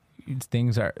 like,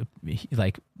 things are,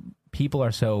 like, people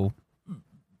are so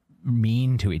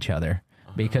mean to each other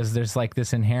because there's, like,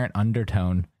 this inherent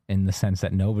undertone in the sense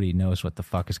that nobody knows what the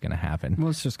fuck is going to happen. Well,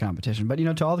 it's just competition. But, you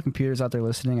know, to all the computers out there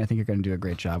listening, I think you're going to do a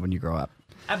great job when you grow up.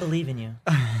 I believe in you.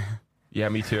 Yeah,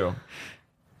 me too.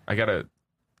 I got to...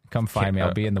 Come find me.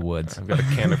 I'll be in the woods. I've got a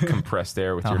can of compressed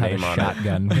air with your name on it. I'll have a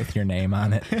shotgun with your name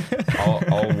on it.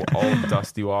 I'll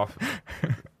dust you off.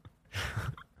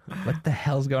 What the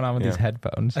hell's going on with these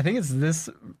headphones? I think it's this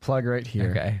plug right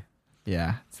here. Okay.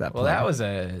 Yeah, it's that plug. Well,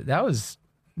 that was...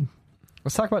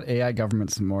 Let's talk about AI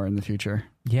government some more in the future.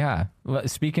 Yeah. Well,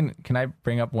 can I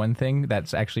bring up one thing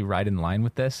that's actually right in line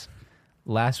with this?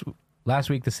 Last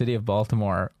week, the city of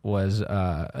Baltimore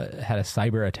had a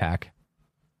cyber attack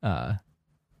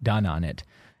done on it,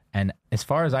 and as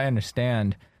far as I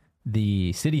understand,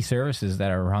 the city services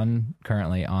that are run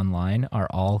currently online are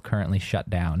all currently shut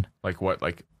down. Like what?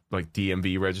 Like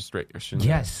DMV registration?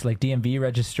 Yes, like DMV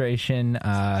registration,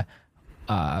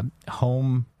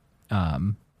 home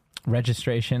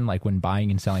registration, like when buying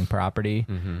and selling property,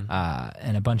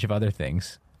 and a bunch of other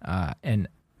things. And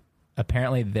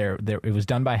apparently, it was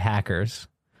done by hackers.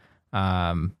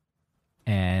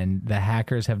 And the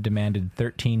hackers have demanded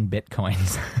 13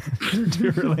 bitcoins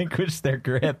to relinquish their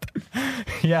grip.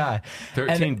 Yeah.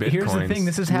 13 and Bitcoins. Here's the thing.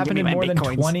 This has happened Give in me my more than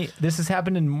Bitcoins. 20. This has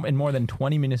happened in more than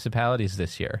 20 municipalities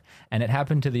this year. And it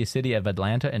happened to the city of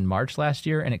Atlanta in March last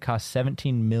year, and it cost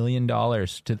 $17 million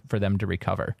for them to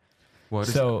recover.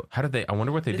 How did they? I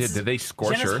wonder what they did. Did they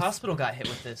scorch Jenna's Earth? Hospital got hit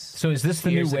with this. So is this the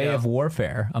new years way ago. of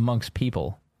warfare amongst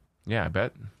people? Yeah, I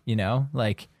bet. You know,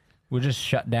 like we'll just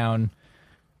shut down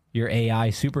your AI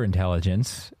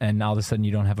superintelligence, and all of a sudden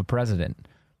you don't have a president.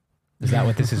 Is that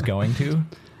what this is going to?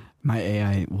 My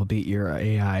AI will beat your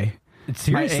AI.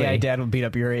 Seriously. My AI dad will beat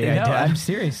up your AI No, dad. I'm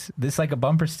serious. This is like a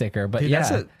bumper sticker, but Dude, yeah.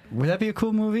 that's would that be a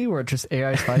cool movie where it's just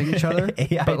AIs fighting each other?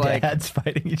 AI but like dads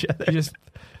fighting each other. you just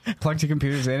plug two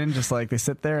computers in and just like they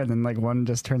sit there and then like one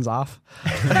just turns off.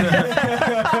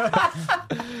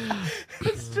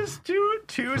 It's just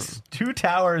two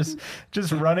towers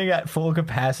just running at full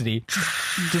capacity.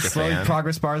 Just slowly fan.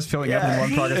 progress bars filling up and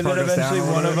one progress And bar then goes down. eventually a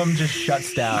little one bit. of them just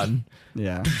shuts down.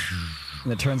 Yeah.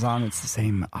 And it turns on, it's the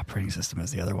same operating system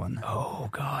as the other one. Oh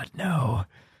God, no.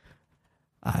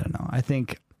 I don't know. I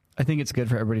think it's good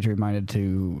for everybody to be reminded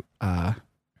to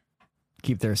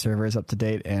keep their servers up to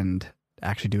date and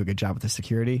actually do a good job with the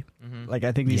security. Like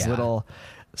I think these little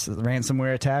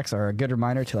ransomware attacks are a good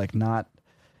reminder to like not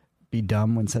be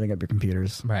dumb when setting up your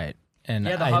computers. Right. And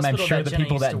Yeah, the I'm hospital sure that the Jenna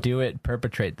people used that to- do it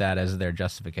perpetrate that as their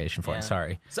justification for Yeah. it.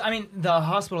 Sorry. So, I mean, the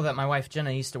hospital that my wife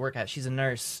Jenna used to work at, she's a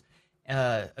nurse.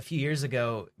 A few years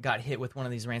ago, got hit with one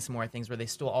of these ransomware things where they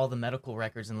stole all the medical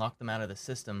records and locked them out of the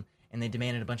system, and they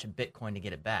demanded a bunch of Bitcoin to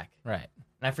get it back. Right.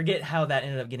 And I forget how that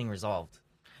ended up getting resolved.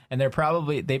 And they're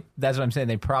probably that's what I'm saying.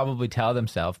 They probably tell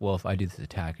themselves, well, if I do this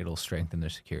attack, it'll strengthen their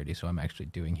security, so I'm actually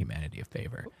doing humanity a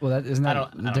favor. Well, that isn't I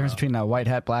that don't the difference know. between a white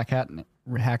hat, black hat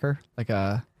hacker? Like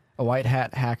a white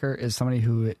hat hacker is somebody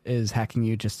who is hacking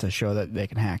you just to show that they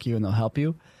can hack you and they'll help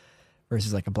you,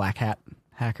 versus like a black hat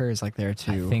hacker is like there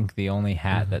to. I think the only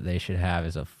hat that they should have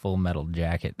is a full metal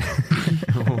jacket.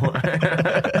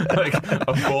 Like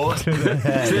a bullet.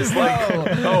 Just like,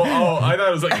 oh, I thought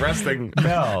it was like resting.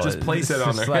 No, Just place it's it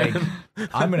on just there. like,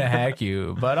 I'm gonna hack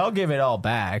you, but I'll give it all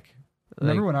back.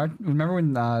 Remember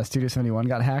when Studio 71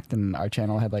 got hacked and our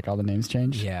channel had like all the names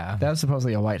changed? Yeah. That was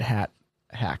supposedly a white hat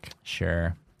hack.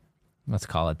 Sure, let's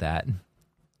call it that.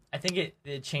 I think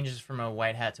it changes from a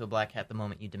white hat to a black hat the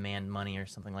moment you demand money or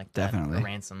something like that. Definitely. A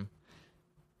ransom.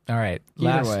 All right,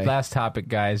 Either way. last topic,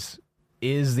 guys.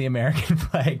 Is the American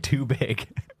flag too big?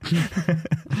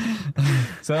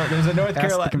 So there's a North Ask the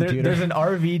Carolina. computer. There's an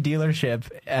RV delership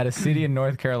at a city in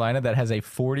North Carolina that has a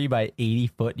 40 by 80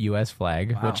 foot U.S.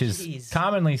 flag, which is Jeez.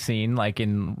 commonly seen like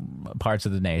in parts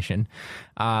of the nation.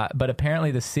 But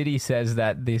apparently, the city says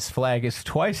that this flag is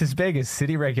twice as big as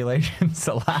city regulations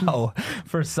allow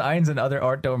for signs and other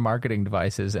outdoor marketing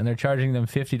devices, and they're charging them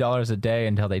 $50 a day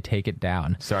until they take it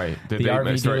down. Sorry, The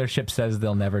RV dealership says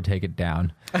they'll never take it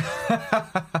down.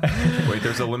 Wait,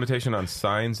 there's a limitation on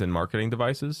signs and marketing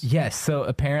devices? Yes, so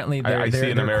apparently I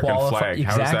see an American flag.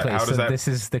 How does that- Exactly. how does so that- this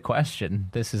is the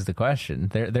question.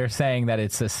 They're saying that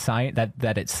it's a sign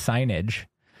that it's signage,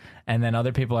 and then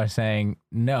other people are saying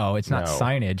no, it's not No.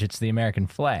 signage. It's the American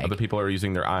flag. Other people are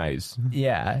using their eyes.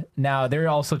 Yeah. Now they're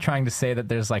also trying to say that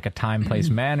there's like a time, place,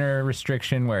 manner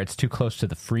restriction where it's too close to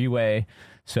the freeway,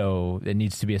 so it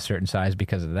needs to be a certain size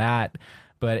because of that.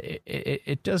 But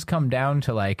it does come down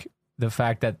to like the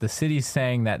fact that the city's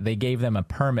saying that they gave them a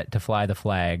permit to fly the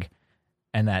flag,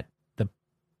 and that the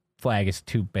flag is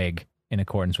too big in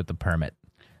accordance with the permit.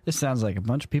 This sounds like a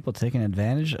bunch of people taking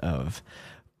advantage of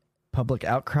public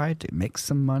outcry to make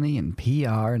some money in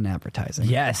PR and advertising.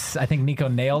 Yes, I think Nico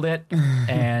nailed it,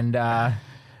 and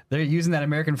They're using that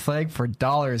American flag for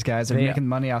dollars, guys. They're They- making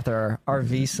money off their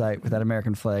RV site with that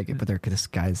American flag, but they're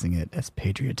disguising it as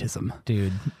patriotism.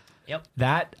 dude, Yep.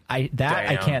 that I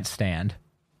Damn. can't stand.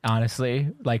 Honestly,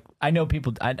 like I know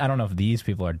people, I don't know if these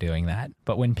people are doing that,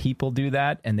 but when people do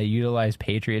that and they utilize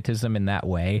patriotism in that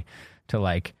way to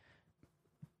like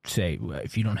say, well,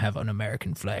 if you don't have an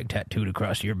American flag tattooed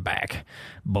across your back,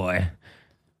 boy,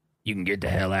 you can get the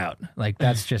hell out. Like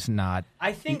that's just not.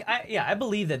 I think, I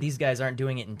believe that these guys aren't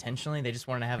doing it intentionally. They just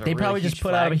want to have a They really probably huge just put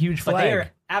flag, out a huge But they flag.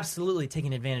 are absolutely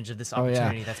taking advantage of this yeah.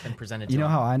 opportunity that's been presented to You know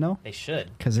them. how I know? They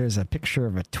should. Because there's a picture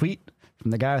of a tweet from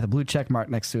the guy with a blue check mark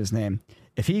next to his name.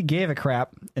 If he gave a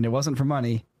crap and it wasn't for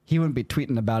money, he wouldn't be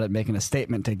tweeting about it, making a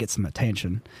statement to get some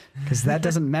attention. Because that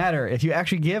doesn't matter. If you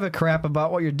actually give a crap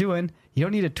about what you're doing, you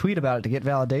don't need to tweet about it to get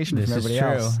validation This from is everybody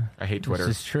true. else. I hate Twitter.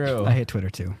 This is true. I hate Twitter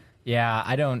too. Yeah,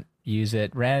 I don't use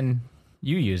it. Ren,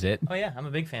 you use it. Oh yeah, I'm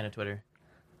a big fan of Twitter.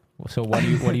 So what do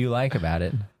you like about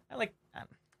it?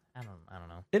 I don't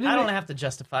know. It I is- don't have to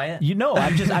justify it. You know,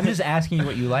 I'm just asking you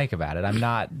what you like about it. I'm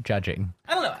not judging.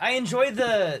 I don't know. I enjoy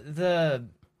the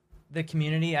the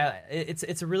community.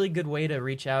 It's a really good way to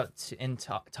reach out and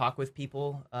talk with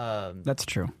people. That's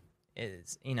true.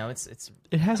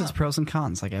 It has its pros and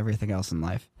cons, like everything else in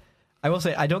life. I will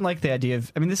say I don't like the idea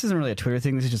of. I mean, this isn't really a Twitter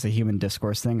thing. This is just a human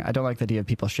discourse thing. I don't like the idea of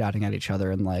people shouting at each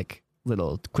other in like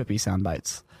little quippy sound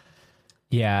bites.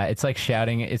 Yeah, it's like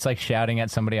shouting. It's like shouting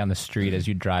at somebody on the street as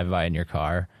you drive by in your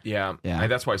car. Yeah.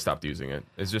 That's why I stopped using it.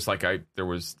 It's just like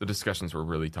the discussions were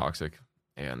really toxic,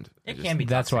 and it can be.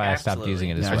 That's why I stopped using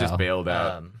it as well. I just bailed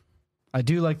out. I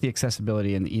do like the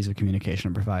accessibility and the ease of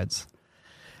communication it provides.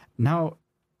 Now,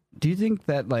 do you think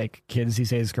that like kids these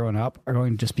days growing up are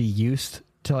going to just be used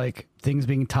to like things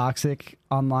being toxic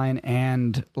online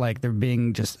and like there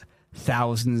being just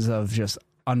thousands of just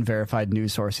unverified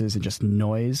news sources and just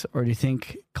noise, or do you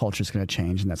think culture's going to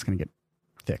change and that's going to get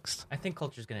fixed? I think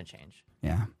culture's going to change.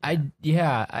 Yeah. I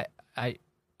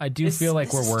do feel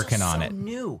like we're working on it.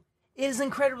 New. It is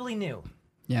incredibly new.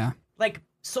 Yeah. Like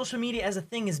social media as a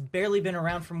thing has barely been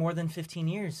around for more than 15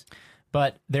 years.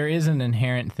 But there is an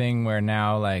inherent thing where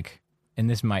now, like, and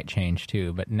this might change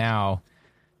too, but now,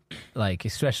 like,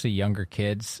 especially younger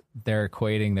kids, they're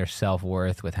equating their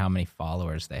self-worth with how many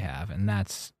followers they have. And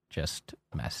that's just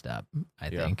messed up, I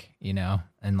think, you know?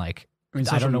 And, like,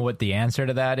 I don't know what the answer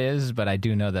to that is, but I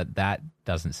do know that that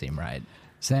doesn't seem right.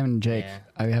 Sam and Jake,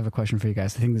 I have a question for you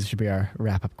guys. I think this should be our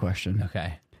wrap-up question.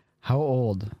 Okay. How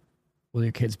old will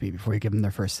your kids be before you give them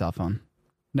their first cell phone?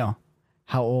 No.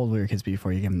 How old will your kids be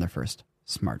before you give them their first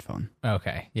smartphone?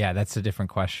 Okay. Yeah, that's a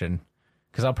different question.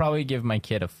 Because I'll probably give my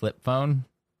kid a flip phone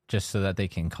just so that they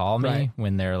can call me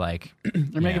when they're like...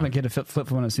 You're making my kid a flip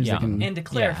phone as soon as they can... And to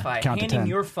clarify, count to handing 10.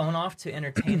 your phone off to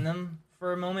entertain them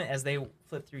for a moment as they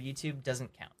flip through YouTube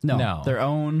doesn't count. No. Their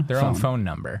own phone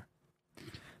number.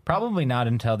 Probably not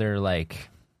until they're like...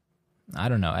 I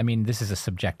don't know. I mean, this is a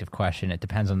subjective question. It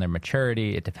depends on their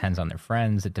maturity. It depends on their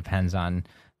friends. It depends on,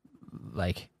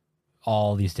 like,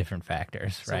 all these different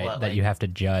factors, right? What, that like you have to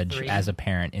judge 3? as a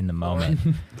parent in the moment.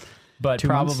 But 2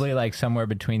 probably months? like somewhere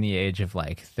between the age of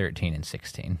like 13 and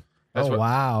 16.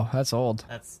 Wow. That's old.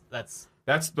 But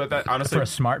that honestly For a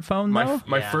smartphone, though?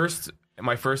 my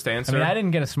first answer. I mean, I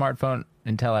didn't get a smartphone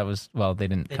until I was, well, they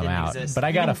didn't come out. exist. But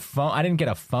I got a phone. I didn't get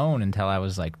a phone until I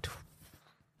was like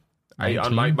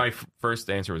 19? My first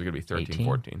answer was going to be 13, 18?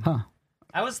 14. Huh.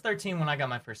 I was 13 when I got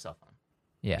my first cell phone.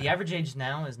 Yeah. The average age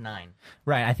now is 9.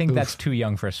 Right. I think that's too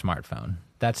young for a smartphone.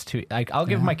 That's too, like, I'll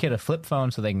give my kid a flip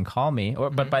phone so they can call me,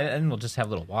 but by then we'll just have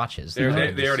little watches. They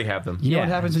already have them. You know what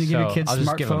happens when you give your kids I'll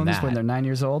just give them smartphones that. when they're 9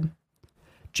 years old?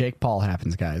 Jake Paul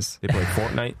happens, guys. They play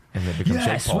Fortnite and they become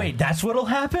Jake Paul. Wait, that's what'll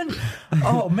happen?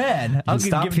 Oh, man. I'll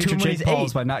stop future Jake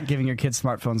Pauls by not giving your kids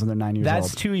smartphones when they're 9 years old.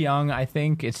 That's too young. I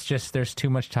think it's just there's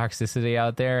too much toxicity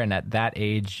out there. And at that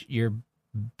age, you're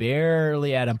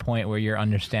barely at a point where you're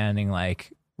understanding,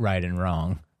 like, right and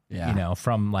wrong. Yeah. You know,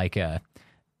 from like a,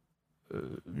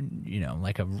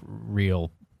 like a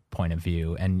real point of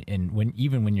view. And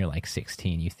when you're like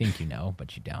 16, you think you know,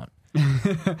 but you don't.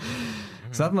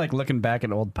 Something like looking back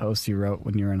at old posts you wrote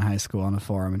when you were in high school on a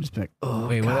forum and just be like, oh,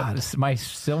 wait, God.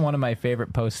 Still one of my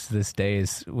favorite posts to this day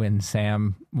is when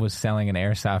Sam was selling an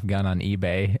airsoft gun on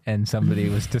eBay and somebody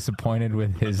was disappointed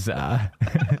with his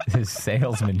his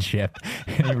salesmanship,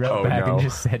 and he wrote back and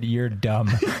just said, "You're dumb."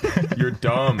 You're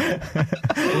dumb.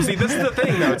 Well, see, this is the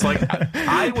thing, though. It's like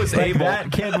I was like able.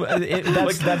 That kid.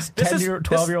 That's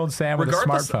 12-year-old Sam with a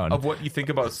regardless smartphone. of what you think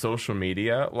about social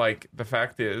media, like the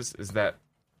fact is that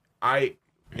I,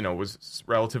 was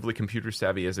relatively computer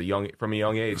savvy from a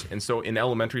young age, and so in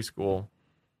elementary school,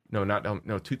 year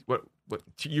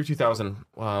 2000?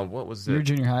 What was it? You were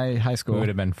junior high school. We would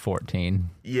have been 14.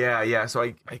 Yeah. So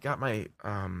I got my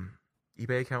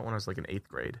eBay account when I was like in 8th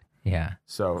grade. Yeah.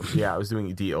 So yeah, I was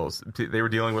doing deals. They were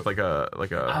dealing with like a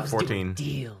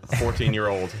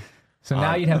 14-year-old. So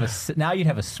now you'd have a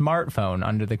smartphone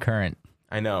under the current.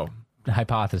 I know.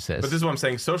 Hypothesis. But this is what I'm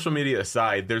saying. Social media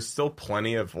aside, there's still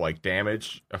plenty of like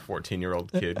damage a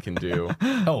 14-year-old kid can do.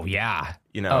 Oh yeah.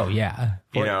 Oh yeah.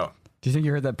 Do you think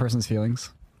you hurt that person's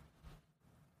feelings?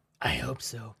 I hope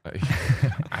so.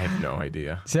 I have no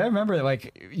idea. See, I remember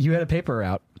like you had a paper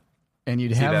route, and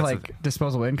you'd have like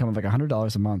disposable income of like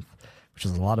 $100 a month, which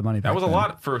is a lot of money. That was then. a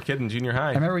lot for a kid in junior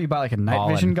high. I remember you bought like a night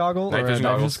vision goggle or a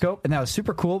night vision scope, and that was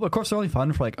super cool. But of course, they're only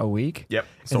fun for like a week. Yep.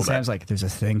 And Sam's like, "There's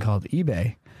this thing called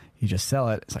eBay. You just sell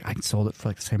it. It's like, I sold it for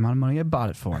like the same amount of money I bought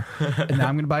it for. And now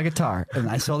I'm going to buy a guitar. And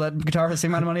I sold that guitar for the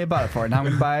same amount of money I bought it for. And now I'm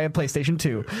going to buy a PlayStation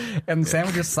 2. And Sam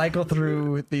would just cycle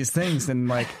through these things. And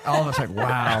like, all of us like,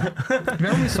 wow. Remember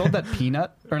when we sold that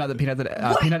peanut? Or not the peanut,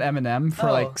 peanut M&M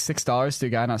for like $6 to a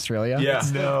guy in Australia? Yeah.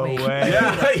 No way.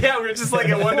 Yeah, we were just like,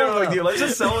 I wonder, like, dude, let's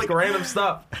just sell like random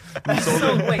stuff. We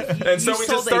sold it. You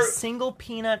sold a single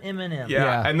peanut M&M.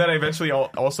 Yeah, and then I eventually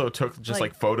also took just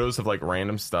like photos of like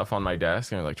random stuff on my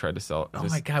desk and I like tried to sell it. Oh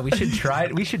my god, we should try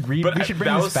it. We should read. We should bring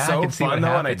that this was back so and see fun what though.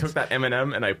 happens. And I took that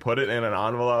M&M and I put it in an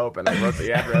envelope and I wrote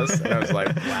the address and I was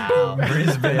like, Wow.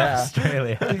 Brisbane,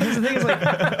 Australia. Because the thing is,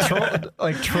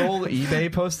 like troll eBay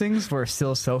postings were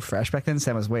still so fresh back then.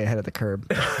 Sam was way ahead of the curve.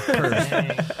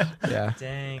 Dang. Yeah.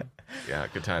 Dang. yeah,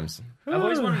 good times. I've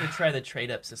always wanted to try the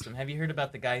trade-up system. Have you heard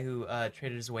about the guy who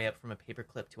traded his way up from a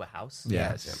paperclip to a house?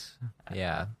 Yes.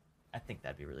 Yeah. I think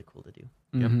that'd be really cool to do.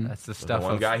 That's the stuff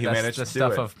one of guy who that's managed the to do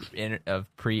stuff it. of of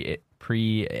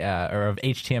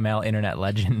HTML internet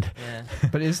legend. Yeah.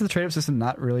 But is the trade-up system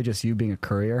not really just you being a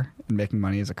courier and making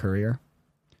money as a courier?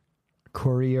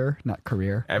 Courier, not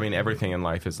career. I mean, everything in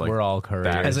life is like We're all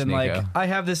couriers. As in, Nico. like, I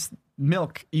have this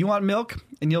milk. You want milk?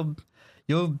 And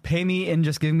you'll pay me in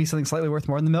just giving me something slightly worth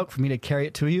more than the milk for me to carry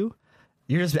it to you?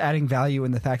 You're just adding value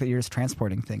in the fact that you're just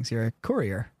transporting things. You're a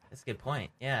courier. That's a good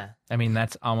point. Yeah. I mean,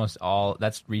 that's almost all.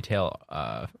 That's retail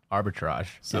arbitrage.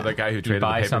 So that guy who You traded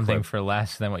buy the something paperclip, for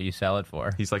less than what you sell it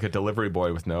for. he's like a delivery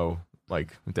boy with no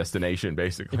like destination,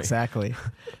 basically. Exactly.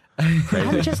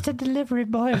 I'm just a delivery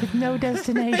boy with no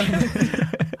destination.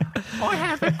 I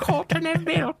have a carton of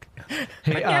milk.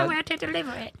 Hey, Nowhere to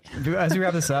deliver it. as we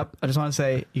wrap this up, I just want to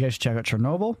say you guys should check out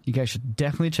Chernobyl. You guys should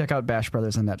definitely check out Bash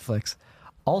Brothers on Netflix.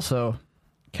 Also,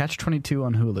 Catch 22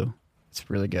 on Hulu. It's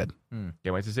really good.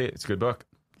 Can't wait to see it. It's a good book.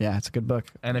 Yeah, it's a good book.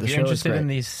 And if The you're show is interested great. in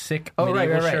these sick Oh, right,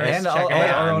 medieval right, right. shirts, And check all it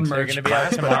out. our own They're merch. going to be out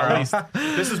Last but not tomorrow.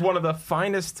 least, this is one of the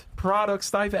finest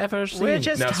products I've ever seen. We're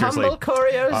just No, seriously. humble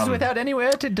couriers without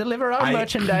anywhere to deliver our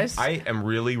merchandise. I am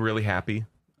really, really happy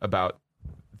about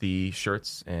the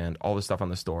shirts and all the stuff on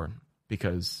the store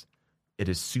because it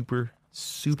is super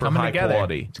coming high together.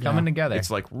 quality. It's coming together. It's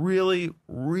like really,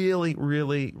 really,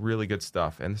 really, really good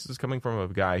stuff. And this is coming from a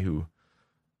guy who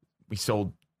we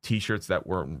sold T-shirts that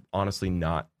were honestly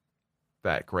not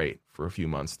that great for a few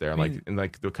months there.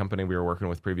 Like the company we were working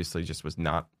with previously just was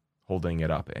not holding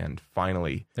it up. And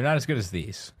finally, They're not as good as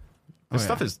these. this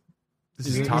stuff is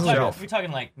We're top talking- shelf. We're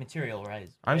talking like material, right?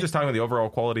 I'm just talking about the overall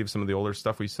quality of some of the older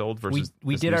stuff we sold versus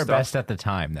We this did new our stuff. best at the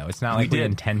time, though. It's not We like we did.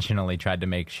 intentionally tried to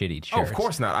make shitty shirts. Oh, of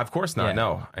course not. Of course not. Yeah.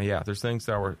 No. Yeah, there's things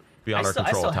that were beyond I our still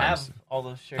control at have times. all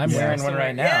those shirts. I'm wearing I still one wear-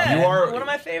 right now. Yeah, You are- one of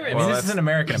my favorites. I mean, Well, this is an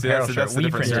American see, Apparel that's shirt. the We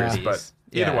difference printed here, these.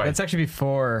 but either way. It's actually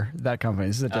before that company.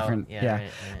 This is a different. yeah, yeah. right,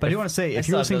 right. But I do want to say, I if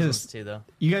still you're have listening to those this, ones too, though.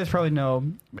 you guys probably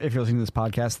know, if you're listening to this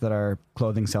podcast, that our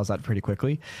clothing sells out pretty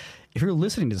quickly. If you're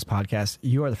listening to this podcast,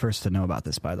 you are the first to know about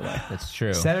this, by the way. That's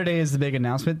true. Saturday is the big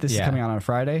announcement. This is Yeah. coming out on a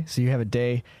Friday, so you have a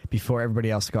day before everybody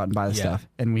else to go out and buy the Yeah. stuff.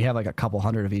 And we have like a couple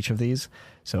hundred of each of these.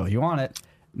 So if you want it,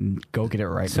 go get it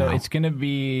right So now. it's going to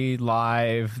be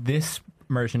live. This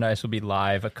merchandise will be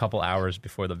live a couple hours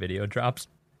before the video drops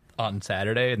on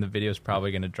Saturday, and the video is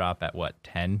probably going to drop at what,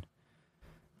 10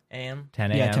 AM.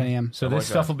 10 a.m. Yeah, 10 a.m. So Something this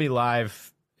like stuff that. will be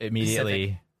live immediately.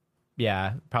 Pacific.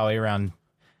 Yeah, probably around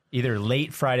either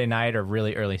late Friday night or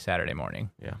really early Saturday morning.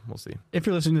 Yeah, we'll see. If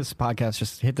you're listening to this podcast,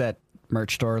 just hit that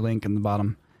merch store link in the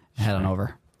bottom and head on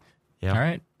over. Yeah. All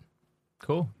right.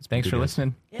 Cool. Thanks for good.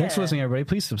 listening. Thanks for Yeah. listening, everybody.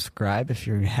 Please subscribe if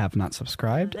you have not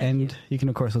subscribed. Thank and you. you can,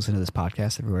 of course, listen to this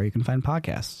podcast everywhere you can find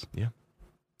podcasts. Yeah.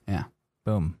 Yeah.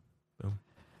 Boom. Boom.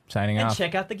 Signing And off.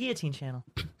 check out the Guillotine channel.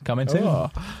 Coming soon. Oh.